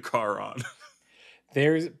turn the car on.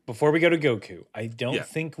 Before we go to Goku, I don't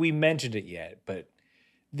think we mentioned it yet, but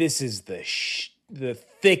this is the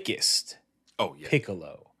thickest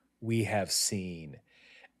Piccolo we have seen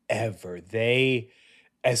ever.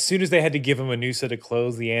 As soon as they had to give him a new set of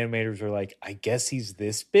clothes, the animators were like, I guess he's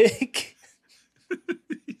this big.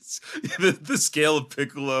 The scale of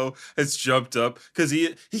Piccolo has jumped up because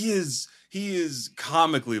he is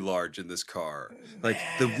comically large in this car. Like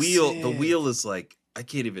the wheel is like, I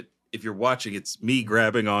can't even, if you're watching, it's me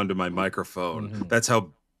grabbing onto my microphone. Mhm. That's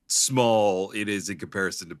how small it is in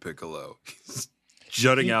comparison to Piccolo. He's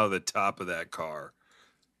jutting out of the top of that car.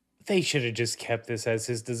 They should have just kept this as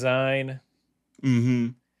his design. Mm-hmm.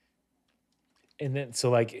 And then, so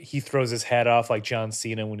like, he throws his hat off like John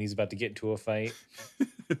Cena when he's about to get into a fight.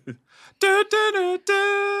 Da, da, da,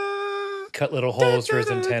 da. Cut little holes for his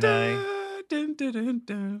Da, da, da, antennae. da, da, da,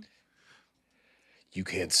 da. You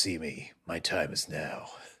can't see me. My time is now.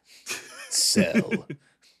 Sell.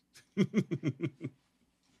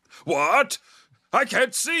 What? I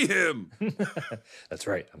can't see him. That's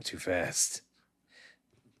right. I'm too fast.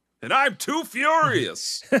 And I'm too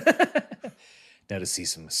furious. Now to see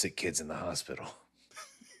some sick kids in the hospital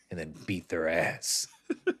and then beat their ass.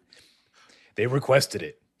 They requested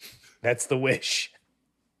it. That's the wish.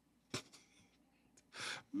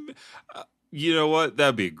 You know what?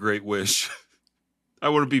 That'd be a great wish. I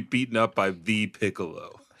want to be beaten up by the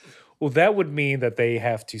Piccolo. Well, that would mean that they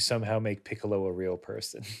have to somehow make Piccolo a real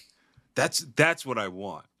person. That's what I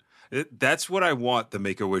want. That's what I want the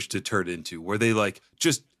Make-A-Wish to turn into, where they like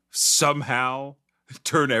just somehow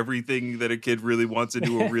turn everything that a kid really wants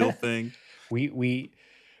into a real thing. We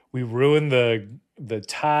ruin the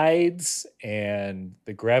tides and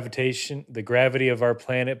the gravity of our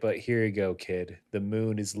planet, but here you go, kid. The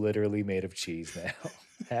moon is literally made of cheese now.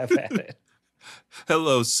 Have at it.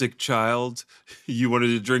 Hello, sick child. You wanted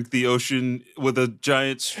to drink the ocean with a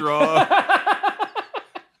giant straw?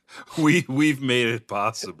 We've made it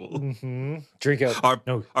possible. Mm-hmm. Drink out.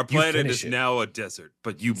 Our planet is now a desert,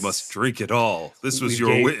 but you must drink it all. This was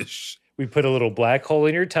your wish. We put a little black hole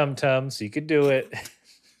in your tum-tum so you could do it.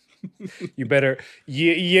 You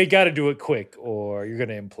got to do it quick or you're going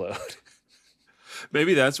to implode.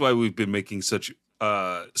 Maybe that's why we've been making such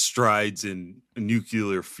strides in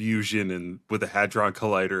nuclear fusion and with a Hadron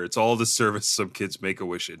Collider. It's all to service some kids'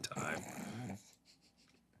 Make-A-Wish in time.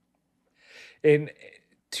 And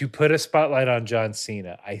to put a spotlight on John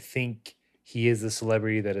Cena, I think he is the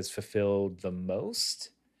celebrity that has fulfilled the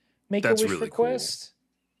most Make-A-Wish really request. Cool.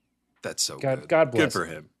 That's so God, good. God bless good for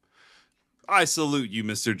him. I salute you,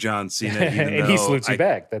 Mr. John Cena, and he salutes you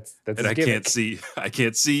back. That's and his I gimmick.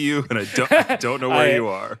 can't see you, and I don't know where you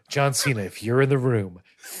are. John Cena, if you're in the room,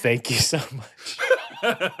 thank you so much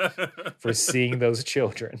for seeing those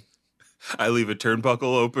children. I leave a turnbuckle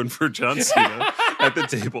open for John Cena at the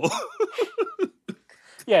table.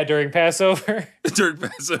 Yeah, during Passover. During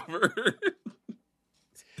Passover.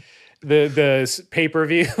 The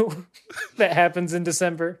pay-per-view that happens in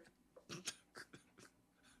December.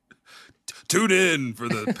 Tune in for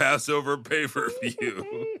the Passover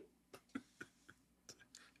pay-per-view.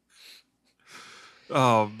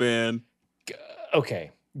 Oh, man.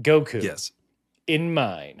 Okay, Goku. Yes. In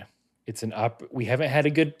mine, it's an we haven't had a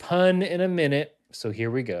good pun in a minute, so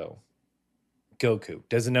here we go. Goku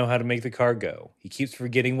doesn't know how to make the car go. He keeps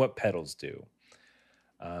forgetting what pedals do.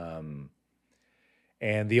 And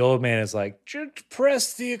the old man is like, just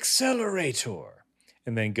press the accelerator.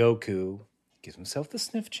 And then Goku gives himself the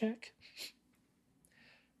sniff check.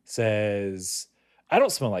 Says, I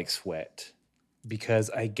don't smell like sweat because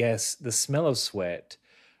I guess the smell of sweat,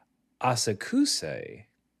 Asakuse,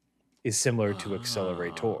 is similar to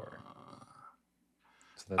accelerator.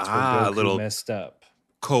 So that's where Goku little messed up.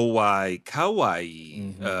 Kawaii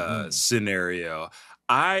scenario.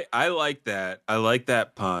 I like that. I like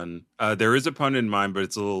that pun. There is a pun in mind, but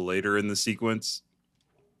it's a little later in the sequence.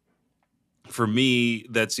 For me,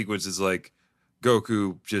 that sequence is like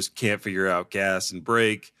Goku just can't figure out gas and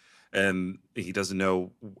brake, and he doesn't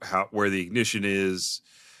know where the ignition is.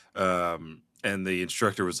 And the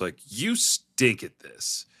instructor was like, "You stink at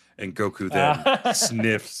this." And Goku then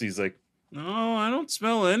sniffs. He's like, "No, I don't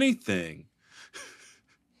smell anything.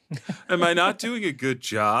 Am I not doing a good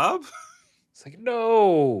job?" It's like,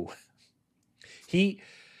 no.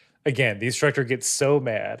 Again, the instructor gets so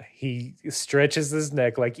mad. He stretches his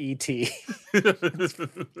neck like E.T. Again,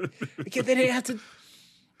 they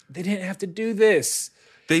didn't have to do this.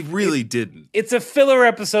 They really didn't. It's a filler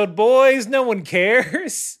episode, boys. No one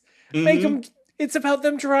cares. Make them. It's about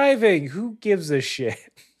them driving. Who gives a shit?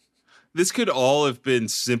 This could all have been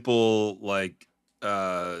simple, like,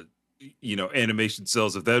 animation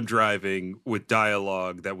cells of them driving with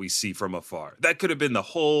dialogue that we see from afar. That could have been the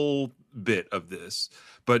whole bit of this.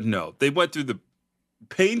 But no, they went through the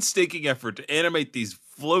painstaking effort to animate these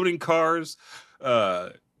floating cars.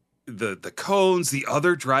 the cones, the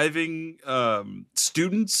other driving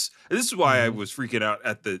students. And this is why I was freaking out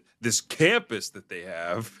at this campus that they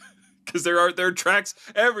have, because there are tracks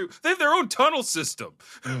every. They have their own tunnel system,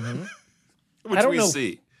 which I don't we know.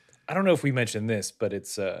 see. I don't know if we mentioned this, but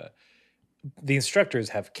it's the instructors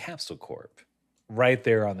have Capsule Corp right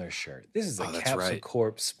there on their shirt. This is a Capsule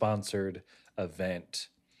Corp sponsored event.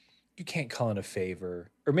 You can't call in a favor,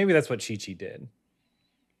 or maybe that's what Chi-Chi did.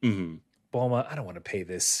 Mm-hmm. Bulma, I don't want to pay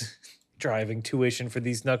this driving tuition for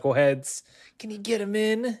these knuckleheads. Can you get them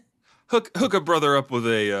in? Hook a brother up with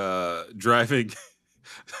a driving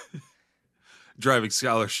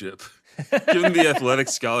scholarship. Give him the athletic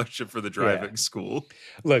scholarship for the driving school.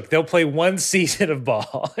 Look, they'll play one season of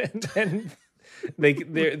ball, and then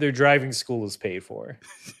their driving school is paid for.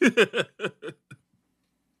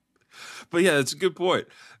 But yeah, it's a good point.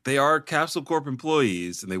 They are Capsule Corp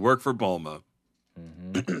employees, and they work for Bulma.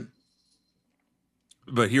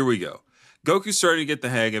 But here we go. Goku's starting to get the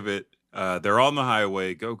hang of it. They're on the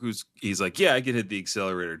highway. He's like, yeah, I can hit the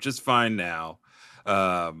accelerator just fine now.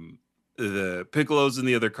 The Piccolo's in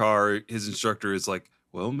the other car. His instructor is like,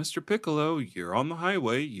 well, Mr. Piccolo, you're on the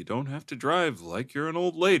highway. You don't have to drive like you're an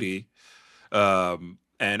old lady. And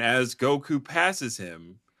as Goku passes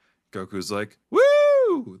him, Goku's like,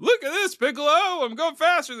 woo, look at this, Piccolo. I'm going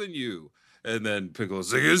faster than you. And then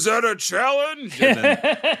Piccolo's like, is that a challenge?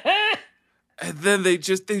 And then they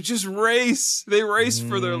just race. They race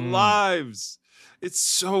for their lives. It's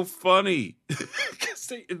so funny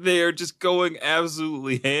because they are just going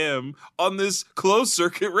absolutely ham on this closed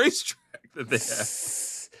circuit racetrack that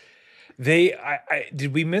they have.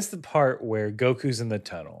 Did we miss the part where Goku's in the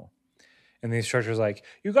tunnel and the instructor's like,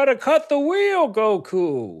 you got to cut the wheel,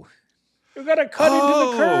 Goku. You got to cut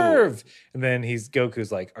into the curve. And then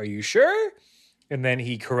Goku's like, are you sure? And then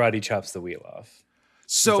he karate chops the wheel off.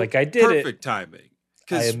 So like, I did perfect timing.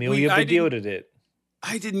 I Amelia Bedeiled it.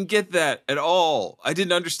 I didn't get that at all. I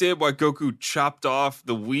didn't understand why Goku chopped off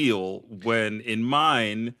the wheel when in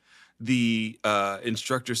mine, the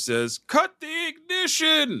instructor says, cut the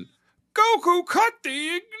ignition. Goku, cut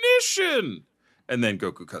the ignition. And then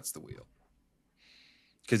Goku cuts the wheel.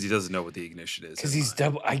 Because he doesn't know what the ignition is. Because he's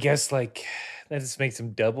double, I guess, like, that just makes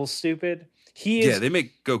him double stupid. Yeah, they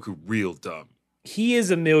make Goku real dumb. He is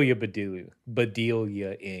Amelia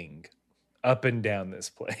Bedelia-ing up and down this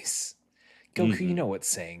place. Goku, you know what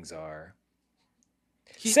sayings are.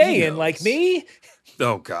 Saying like me?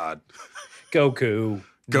 Oh, God. Goku.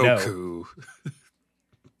 No.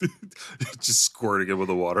 Just squirting him with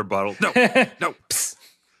a water bottle. No. No.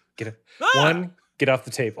 Get off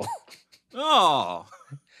the table. Oh.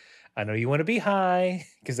 I know you want to be high,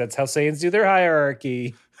 because that's how Saiyans do their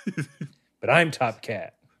hierarchy. But I'm Top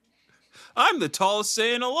Cat. I'm the tallest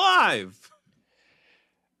Saiyan alive.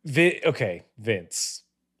 Okay, Vince.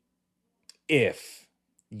 If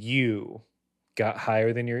you got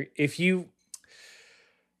higher than here's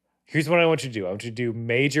what I want you to do. I want you to do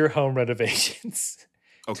major home renovations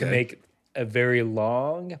to make a very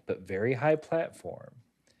long but very high platform.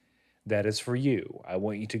 That is for you. I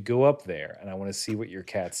want you to go up there and I want to see what your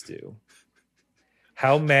cats do.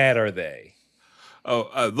 How mad are they?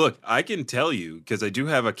 Oh, look, I can tell you because I do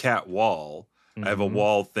have a cat wall. I have a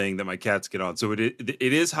wall thing that my cats get on. So it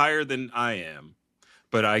is higher than I am,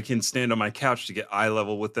 but I can stand on my couch to get eye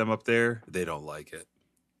level with them up there. They don't like it.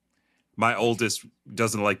 My oldest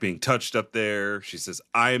doesn't like being touched up there. She says,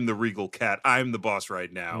 I am the regal cat. I'm the boss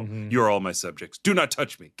right now. You're all my subjects. Do not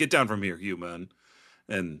touch me. Get down from here, human.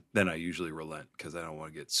 And then I usually relent because I don't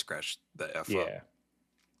want to get scratched the F up.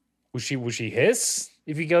 Will she hiss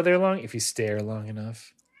if you go there long? If you stare long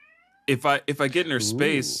enough? If I get in her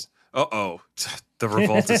space, the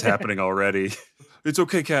revolt is happening already. It's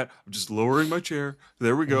okay, cat. I'm just lowering my chair.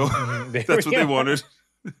 There we go. That's what they wanted.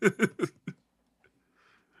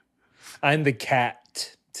 I'm the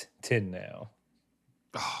cat tin now.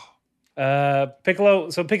 Piccolo.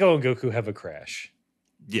 So Piccolo and Goku have a crash.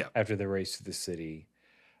 Yeah. After the race to the city.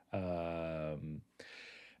 And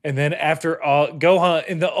then after all, Gohan,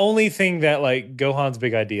 and the only thing that like Gohan's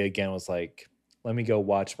big idea again was like, let me go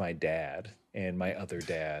watch my dad and my other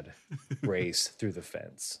dad race through the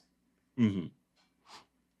fence. Mm-hmm.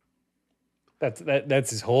 That's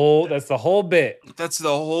his whole. That's the whole bit. That's the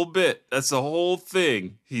whole bit. That's the whole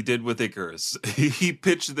thing he did with Icarus. He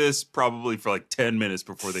pitched this probably for like 10 minutes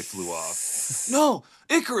before they flew off. No,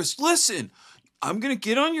 Icarus, listen. I'm gonna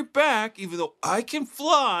get on your back, even though I can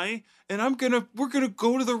fly, and we're gonna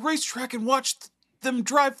go to the racetrack and watch them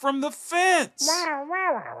drive from the fence.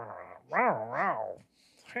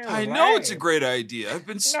 I know it's a great idea. I've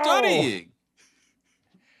been studying.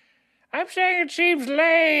 I'm saying it seems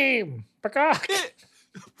lame.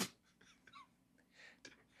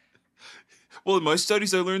 Well, in my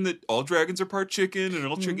studies, I learned that all dragons are part chicken and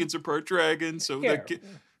all chickens are part dragon. So Yeah.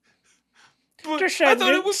 but I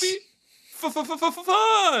thought it would be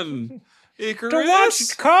fun. Icarus. To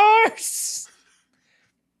watch cars.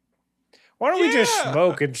 Why don't we just Yeah.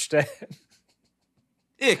 smoke instead?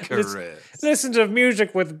 Icarus. Listen to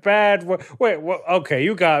music with bad. Wait, okay,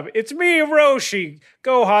 you got it. It's me, Roshi.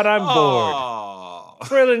 Gohan, I'm bored. Aw.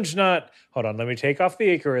 Krillin's not. Hold on, let me take off the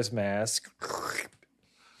Icarus mask.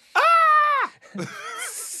 Ah!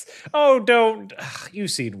 Oh, don't. Ugh,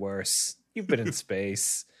 you've seen worse. You've been in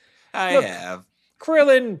space. I Look. have.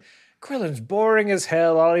 Krillin's boring as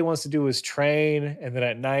hell. All he wants to do is train, and then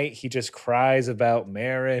at night he just cries about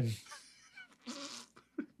Marin.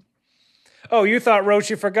 Oh, you thought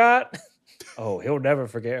Roshi forgot? Oh, he'll never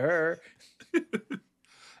forget her.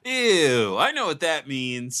 Ew, I know what that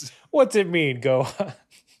means. What's it mean, Gohan?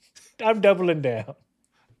 I'm doubling down.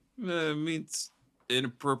 It means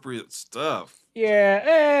inappropriate stuff.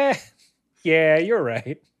 Yeah, yeah, you're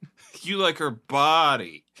right. You like her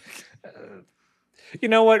body. You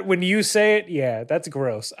know what? When you say it, yeah, that's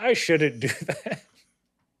gross. I shouldn't do that.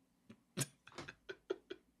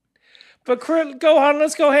 But Gohan,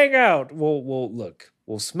 let's go hang out. We'll look.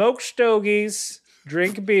 We'll smoke stogies,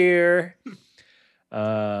 drink beer.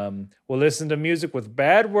 We'll listen to music with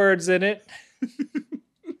bad words in it.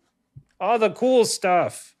 All the cool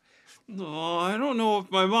stuff. No, I don't know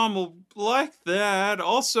if my mom will like that.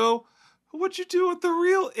 Also, what'd you do with the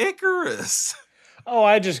real Icarus? Oh,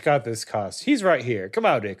 I just got this cost. He's right here. Come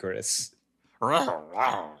out, Icarus.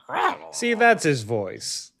 See, that's his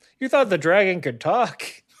voice. You thought the dragon could talk?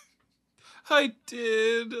 I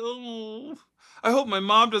did. Oh. I hope my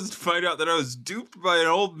mom doesn't find out that I was duped by an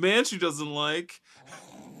old man she doesn't like.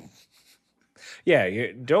 Yeah,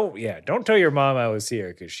 don't tell your mom I was here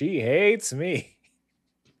because she hates me.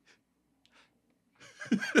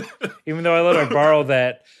 Even though I let her borrow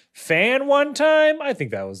that fan one time, I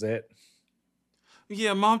think that was it.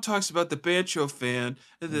 Yeah, mom talks about the Bancho fan.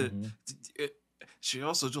 And she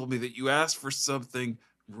also told me that you asked for something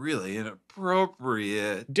really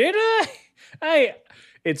inappropriate. Did I?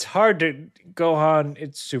 It's hard to go on.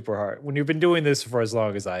 It's super hard. When you've been doing this for as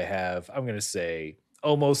long as I have, I'm going to say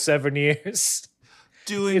almost 7 years.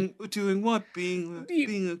 Doing what?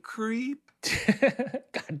 Being a creep?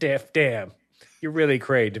 God damn. You're really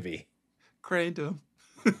cray to me. Crandom.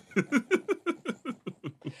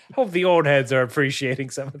 Hope the old heads are appreciating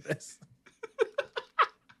some of this.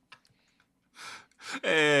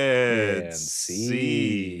 And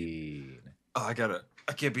scene. Oh, I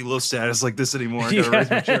can't be low status like this anymore. I gotta raise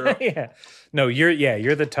my chair up. Yeah. No,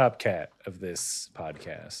 you're the top cat of this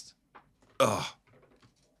podcast. Ugh.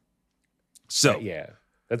 So Yeah.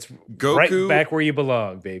 That's Goku, right back where you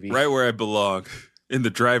belong, baby. right where I belong, in the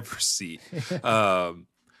driver's seat. Now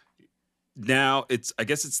I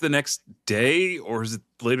guess it's the next day, or is it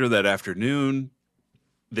later that afternoon?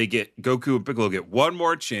 Goku and Piccolo get one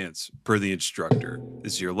more chance per the instructor.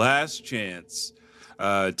 This is your last chance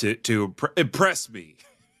to impress me.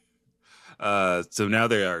 So now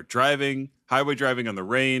they are highway driving on the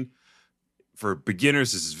rain. For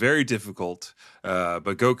beginners, this is very difficult. But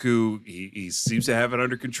Goku, he seems to have it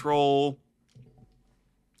under control.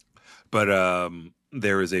 But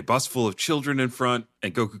there is a bus full of children in front,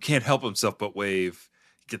 and Goku can't help himself but wave.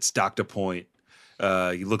 He gets docked a point.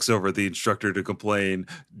 He looks over at the instructor to complain,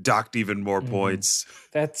 docked even more points.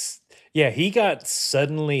 He got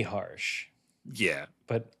suddenly harsh. Yeah,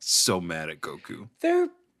 But so mad at Goku.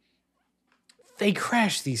 they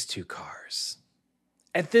crashed these two cars.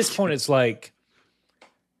 At this point, it's like,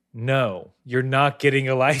 no, you're not getting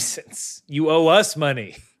a license. You owe us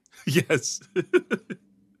money. Yes.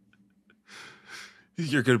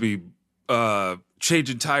 You're going to be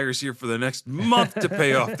changing tires here for the next month to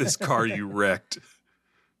pay off this car you wrecked.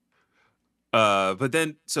 But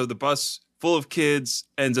then, so the bus full of kids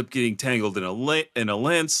ends up getting tangled in a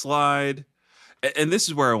landslide. And this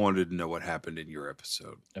is where I wanted to know what happened in your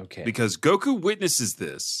episode. Okay. Because Goku witnesses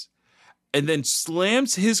this and then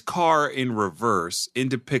slams his car in reverse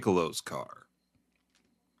into Piccolo's car.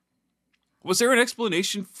 Was there an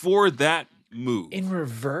explanation for that move? In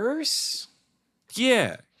reverse?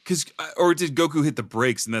 Yeah. Or did Goku hit the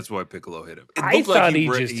brakes and that's why Piccolo hit him? It I looked thought like he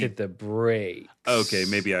just hit the brakes. Okay,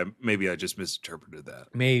 maybe I just misinterpreted that.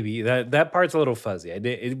 Maybe that part's a little fuzzy.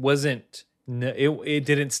 It wasn't. It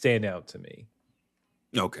didn't stand out to me.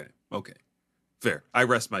 Okay. Fair. I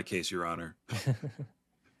rest my case, Your Honor.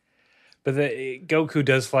 But Goku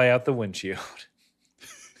does fly out the windshield.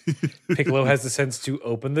 Piccolo has the sense to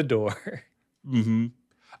open the door. Mm-hmm.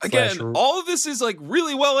 Again, all of this is like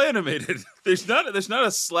really well animated. There's not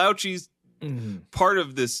a slouchy part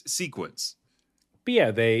of this sequence. But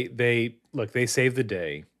yeah, they save the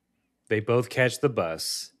day. They both catch the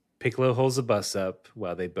bus. Piccolo holds the bus up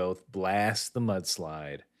while they both blast the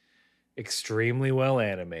mudslide. Extremely well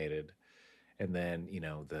animated. And then,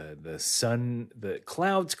 the sun, the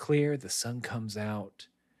clouds clear, the sun comes out.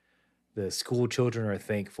 The school children are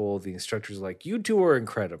thankful. The instructor's like, "You two are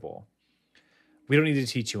incredible. We don't need to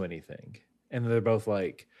teach you anything." And they're both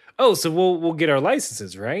like, "Oh, so we'll get our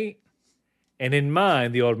licenses, right?" And in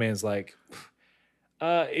mind, the old man's like,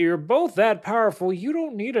 "You're both that powerful. You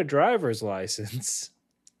don't need a driver's license."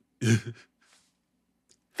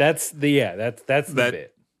 That's the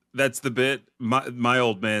bit. That's the bit. My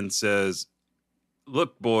old man says,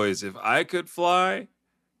 "Look, boys, if I could fly,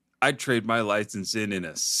 I'd trade my license in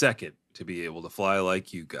a second to be able to fly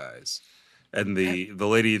like you guys." And the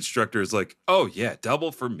lady instructor is like, "Oh yeah,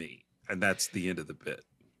 double for me." And that's the end of the bit.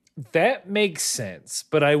 That makes sense,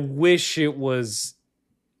 but I wish it was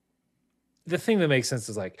the thing that makes sense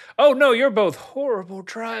is like, "Oh no, you're both horrible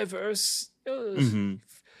drivers. Mm-hmm.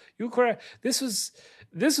 You crash." This was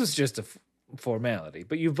just a formality,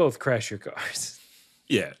 but you both crash your cars.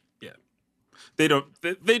 Yeah. They don't.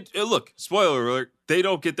 They look. Spoiler alert. They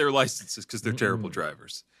don't get their licenses because they're terrible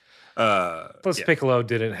drivers. Plus, Piccolo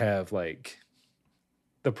didn't have like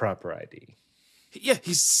the proper ID. Yeah,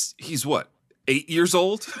 he's what, 8 years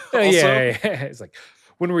old? Yeah. It's like,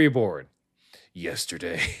 "When were you born?"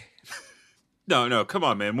 "Yesterday." No, come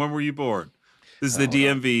on, man. When were you born? This is the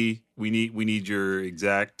DMV. We need your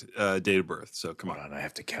exact date of birth. So come on. I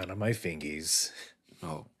have to count on my fingies.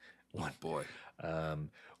 Oh, boy.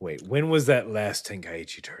 Wait, when was that last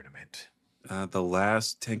Tenkaichi tournament? The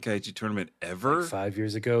last Tenkaichi tournament ever? Like 5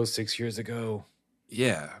 years ago, 6 years ago.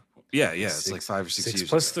 Yeah. It's like 5 or 6 years. 6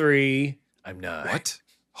 plus 3. I'm 9. What?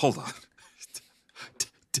 Hold on.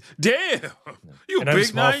 Damn, you big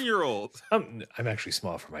 9-year-old. I'm actually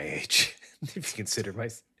small for my age. If you consider my.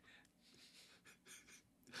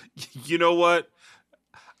 You know what?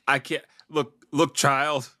 I can't look,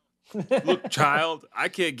 child. Look, child. I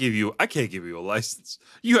can't give you a license.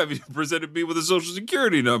 You haven't even presented me with a social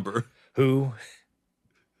security number. Who?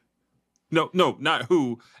 No, not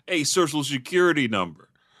who. A social security number.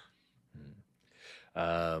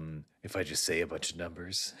 If I just say a bunch of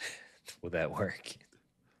numbers, will that work?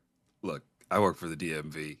 Look, I work for the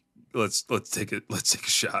DMV. Let's take a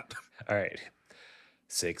shot. All right.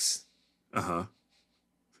 6.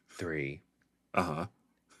 3.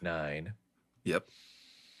 9. Yep.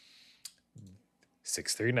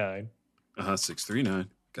 639. 639.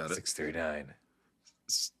 Got it. 639.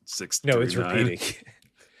 639. No, it's repeating.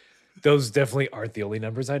 Those definitely aren't the only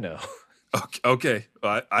numbers I know. Okay.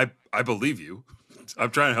 I believe you. I'm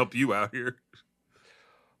trying to help you out here.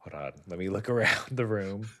 Hold on. Let me look around the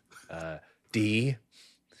room. D,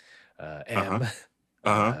 M,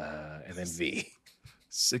 and then V.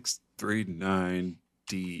 639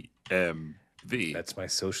 DMV. That's my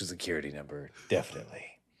social security number. Definitely.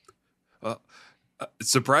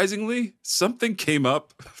 Surprisingly, something came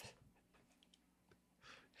up.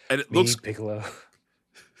 And it looks Piccolo.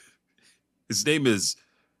 His name is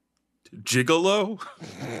Gigolo.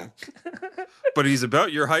 But he's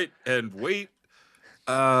about your height and weight.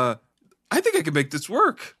 I think I can make this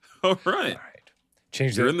work. All right.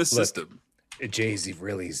 You're in the system. J is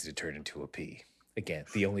really easy to turn into a P. Again,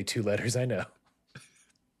 the only 2 letters I know.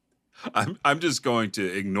 I'm just going to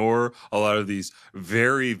ignore a lot of these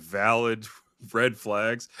very valid red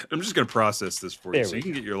flags. I'm just going to process this for you so you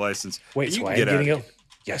can get your license. Wait, so I am getting a...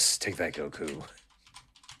 Yes, take that, Goku.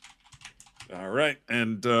 All right.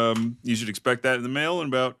 And you should expect that in the mail in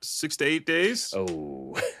about 6 to 8 days.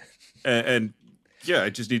 Oh. and yeah,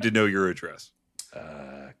 I just need to know your address.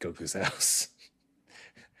 Goku's house.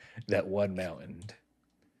 That one mountain.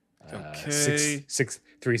 Okay.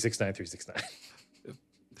 369.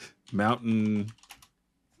 Mountain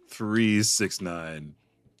 369.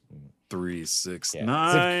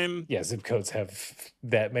 369. Zip codes have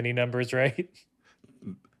that many numbers, right?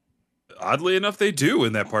 Oddly enough, they do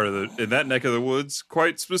in that part of in that neck of the woods,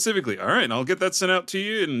 quite specifically. All right, and I'll get that sent out to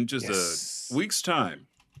you in just a week's time.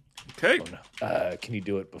 Okay. Oh, no. Can you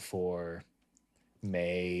do it before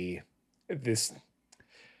May?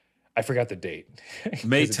 I forgot the date.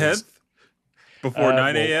 May 10th? Before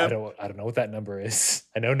 9 a.m.? I don't know what that number is.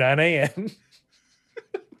 I know 9 a.m.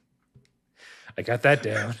 I got that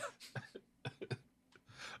down.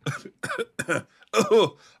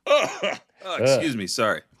 Excuse me.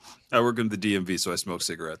 Sorry. I work in the DMV, so I smoke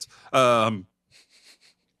cigarettes. Makes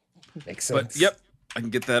sense. But yep, I can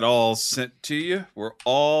get that all sent to you. We're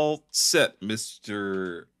all set,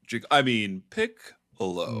 Mr.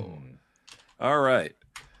 Piccolo. All right.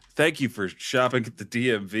 Thank you for shopping at the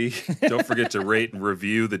DMV. Don't forget to rate and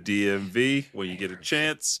review the DMV when you get a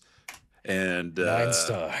chance. And 9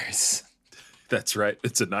 stars. That's right.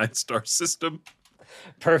 It's a 9-star system.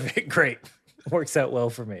 Perfect. Great. Works out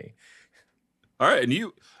well for me. All right. And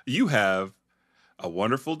you have a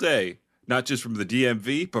wonderful day, not just from the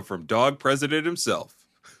DMV, but from Dog President himself.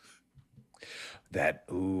 I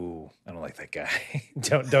don't like that guy.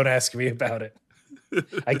 Don't ask me about it.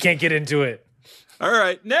 I can't get into it. All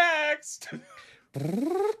right, next. He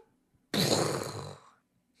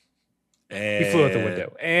flew out the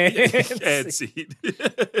window. And seat.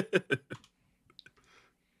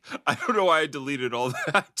 I don't know why I deleted all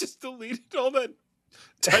that. I just deleted all that.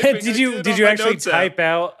 Did you actually type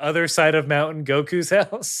out other side of mountain Goku's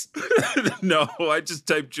house? No, I just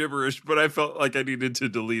typed gibberish, but I felt like I needed to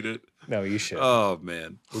delete it. No, you should. Oh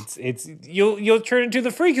man, it's you'll turn into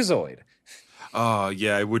the Freakazoid. Oh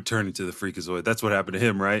yeah, I would turn into the Freakazoid. That's what happened to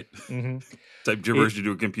him, right? Mm-hmm. Type gibberish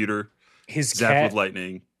into a computer. His zapped cat with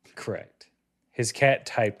lightning. Correct. His cat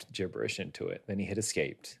typed gibberish into it. Then he hit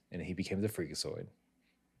escaped, and he became the Freakazoid.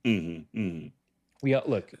 Mm-hmm. Mm-hmm. We all,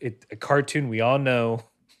 look, a cartoon we all know.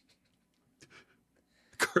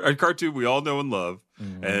 A cartoon we all know and love,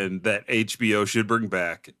 and that HBO should bring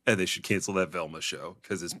back, and they should cancel that Velma show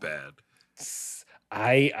because it's bad.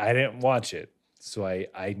 I didn't watch it, so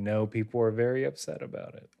I know people are very upset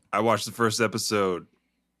about it. I watched the first episode,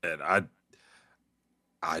 and I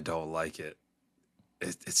don't like it.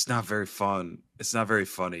 It's not very fun. It's not very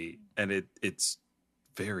funny, and it's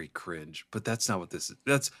very cringe. But that's not what this is.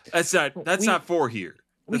 That's not for here.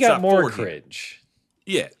 We That's got not more for here. cringe.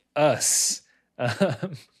 Yeah. Us.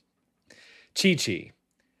 Chi-Chi.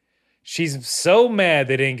 She's so mad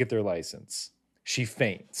they didn't get their license. She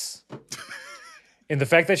faints. And the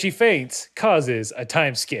fact that she faints causes a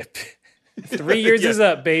time skip. 3 years is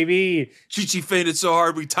up, baby. Chi-Chi fainted so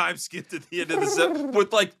hard we time skipped at the end of this episode.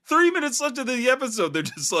 With like 3 minutes left of the episode, they're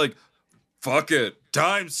just like, fuck it,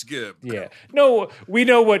 time skip. Yeah. No, we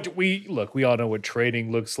know what we all know what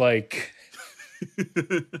training looks like.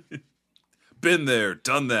 Been there,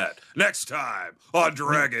 done that. Next time on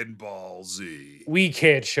Dragon Ball Z. We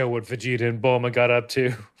can't show what Vegeta and Bulma got up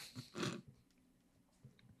to.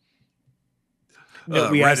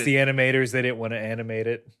 No, we asked the animators, they didn't want to animate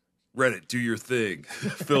it. Reddit, do your thing.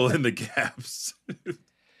 Fill in the gaps.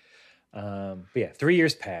 But yeah, 3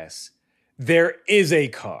 years pass. There is a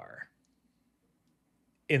car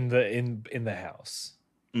in the house.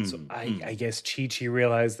 So I guess Chi-Chi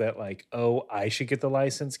realized that, like, oh, I should get the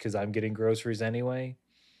license because I'm getting groceries anyway.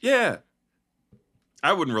 Yeah.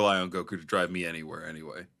 I wouldn't rely on Goku to drive me anywhere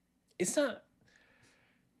anyway. It's not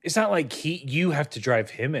like you have to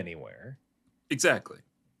drive him anywhere. Exactly.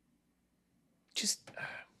 Just,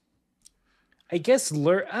 I guess,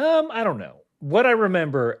 I don't know. What I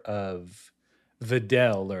remember of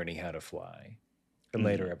Videl learning how to fly in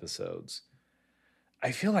later episodes,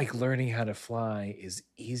 I feel like learning how to fly is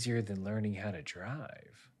easier than learning how to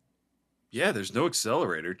drive. Yeah, there's no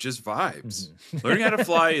accelerator, just vibes. Learning how to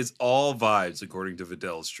fly is all vibes, according to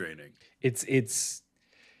Videl's training. It's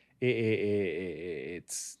you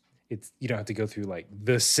don't have to go through like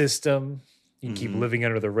the system. You can keep living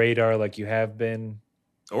under the radar like you have been.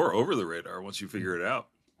 Or over the radar once you figure it out.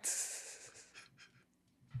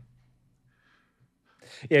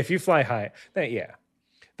 Yeah, if you fly high, then yeah.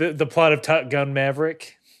 The plot of Top Gun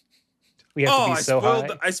Maverick. We have to be so high.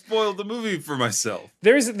 I spoiled the movie for myself.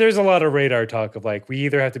 There's a lot of radar talk of like we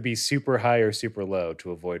either have to be super high or super low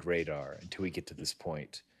to avoid radar until we get to this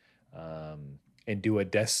point, and do a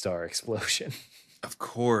Death Star explosion. Of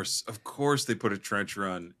course, they put a trench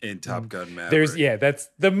run in Top Gun Maverick. That's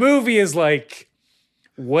the movie is like,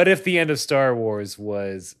 what if the end of Star Wars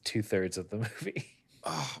was 2/3 of the movie?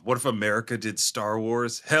 Oh, what if America did Star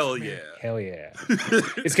Wars? Hell yeah. Hell yeah.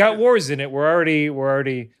 It's got wars in it. We're already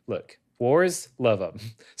look, wars, love them.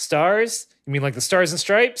 Stars? You mean like the Stars and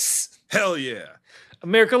Stripes? Hell yeah.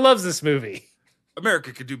 America loves this movie.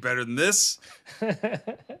 America could do better than this.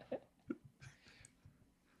 But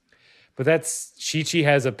that's Chi-Chi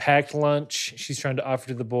has a packed lunch. She's trying to offer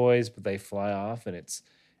to the boys, but they fly off, and it's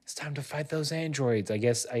time to fight those androids. I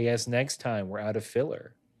guess next time we're out of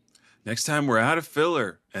filler. Next time we're out of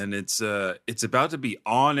filler, and it's about to be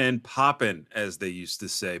on and poppin', as they used to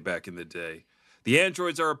say back in the day. The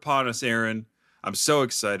androids are upon us, Aaron. I'm so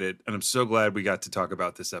excited, and I'm so glad we got to talk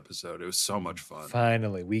about this episode. It was so much fun.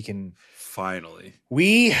 Finally, we can. Finally,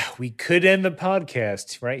 we could end the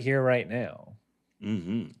podcast right here, right now.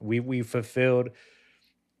 Mm-hmm. We fulfilled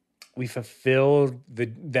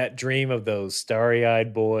that dream of those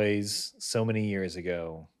starry-eyed boys so many years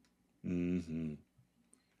ago. Mm-hmm.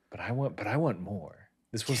 But I want more.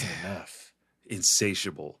 This wasn't enough.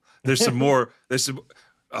 Insatiable. There's some more. There's some.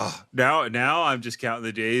 Oh, now I'm just counting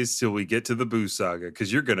the days till we get to the Boo Saga,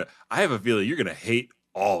 because I have a feeling you're gonna hate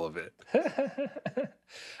all of it.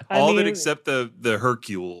 All of it except the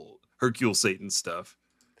Hercule Satan stuff.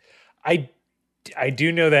 I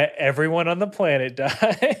do know that everyone on the planet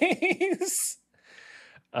dies.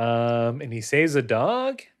 And he saves a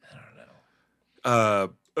dog. I don't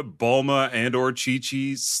know. Bulma and or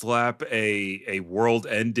Chi-Chi slap a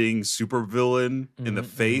world-ending supervillain in the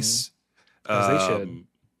face. As they should.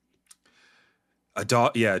 A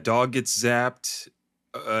dog gets zapped.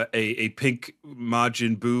 A pink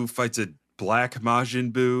Majin Buu fights a black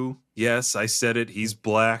Majin Buu. Yes, I said it. He's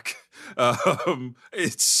black.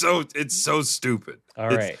 It's so stupid. All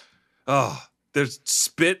right. There's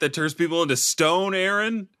spit that turns people into stone,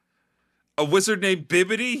 Aaron. A wizard named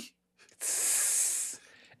Bibbidi.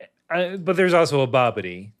 But there's also a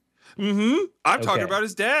Bobbidi. I'm talking about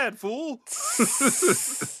his dad, fool.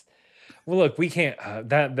 Well, look, we can't.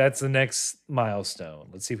 That's the next milestone.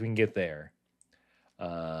 Let's see if we can get there.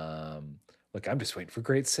 Look, I'm just waiting for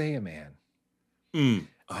Great Saiyaman. I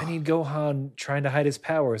need Gohan trying to hide his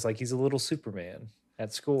powers like he's a little Superman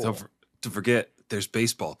at school. Don't forget, there's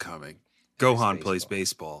baseball coming. Gohan plays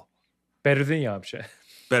baseball. Better than Yamcha.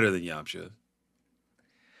 Better than Yamcha.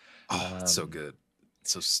 Oh, it's so good.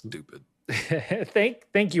 It's so stupid.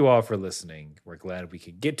 Thank you all for listening. We're glad we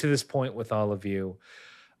could get to this point with all of you.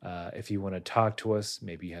 If you want to talk to us,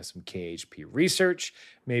 maybe you have some KHP research.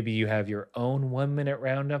 Maybe you have your own 1 minute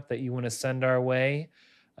roundup that you want to send our way.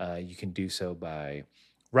 You can do so by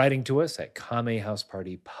writing to us at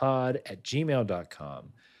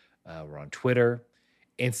kamehousepartypod@gmail.com. We're on Twitter,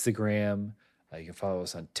 Instagram. You can follow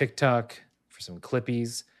us on TikTok for some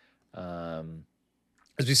clippies.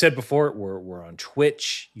 As we said before, we're on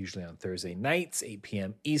Twitch, usually on Thursday nights, 8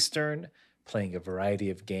 p.m. Eastern, playing a variety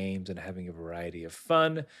of games and having a variety of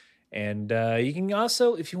fun. And you can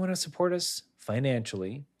also, if you want to support us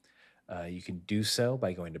financially, you can do so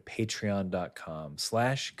by going to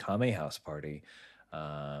patreon.com/kamehouseparty.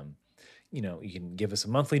 You can give us a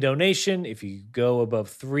monthly donation. If you go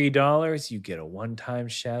above $3, you get a one-time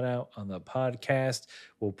shout out on the podcast.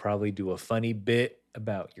 We'll probably do a funny bit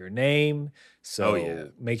about your name. So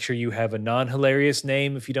make sure you have a non-hilarious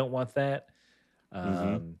name if you don't want that.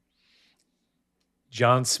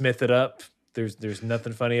 John Smith it up. There's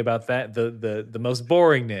nothing funny about that. The most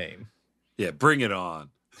boring name. Yeah, bring it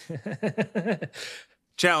on.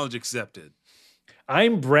 Challenge accepted.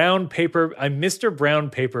 I'm Mr. Brown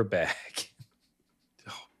Paper Bag.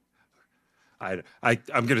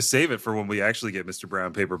 I'm gonna save it for when we actually get Mr.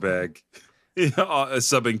 Brown Paper Bag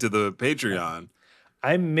subbing to the Patreon.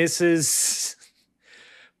 I'm Mrs.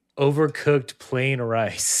 Overcooked Plain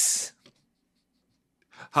Rice.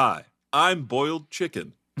 Hi, I'm Boiled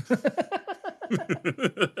Chicken.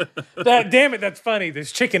 Damn it, that's funny.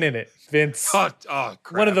 There's chicken in it, Vince. Oh,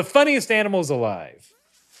 crap. One of the funniest animals alive.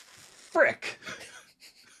 Frick.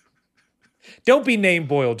 Don't be named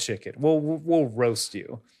Boiled Chicken. We'll roast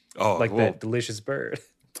you. Oh, like that delicious bird.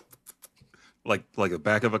 Like the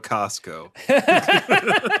back of a Costco.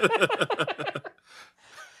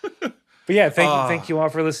 But yeah, thank you all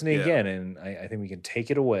for listening again, and I think we can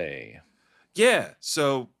take it away. Yeah,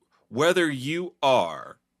 so whether you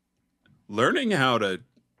are learning how to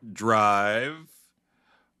drive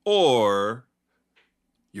or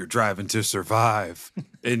you're driving to survive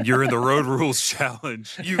and you're in the Road Rules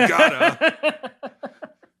Challenge, you gotta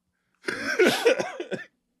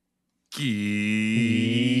keep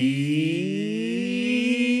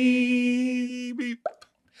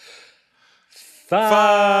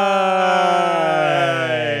fighting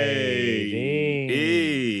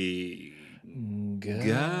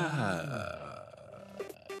God.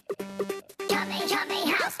 Kame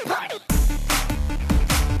House Party.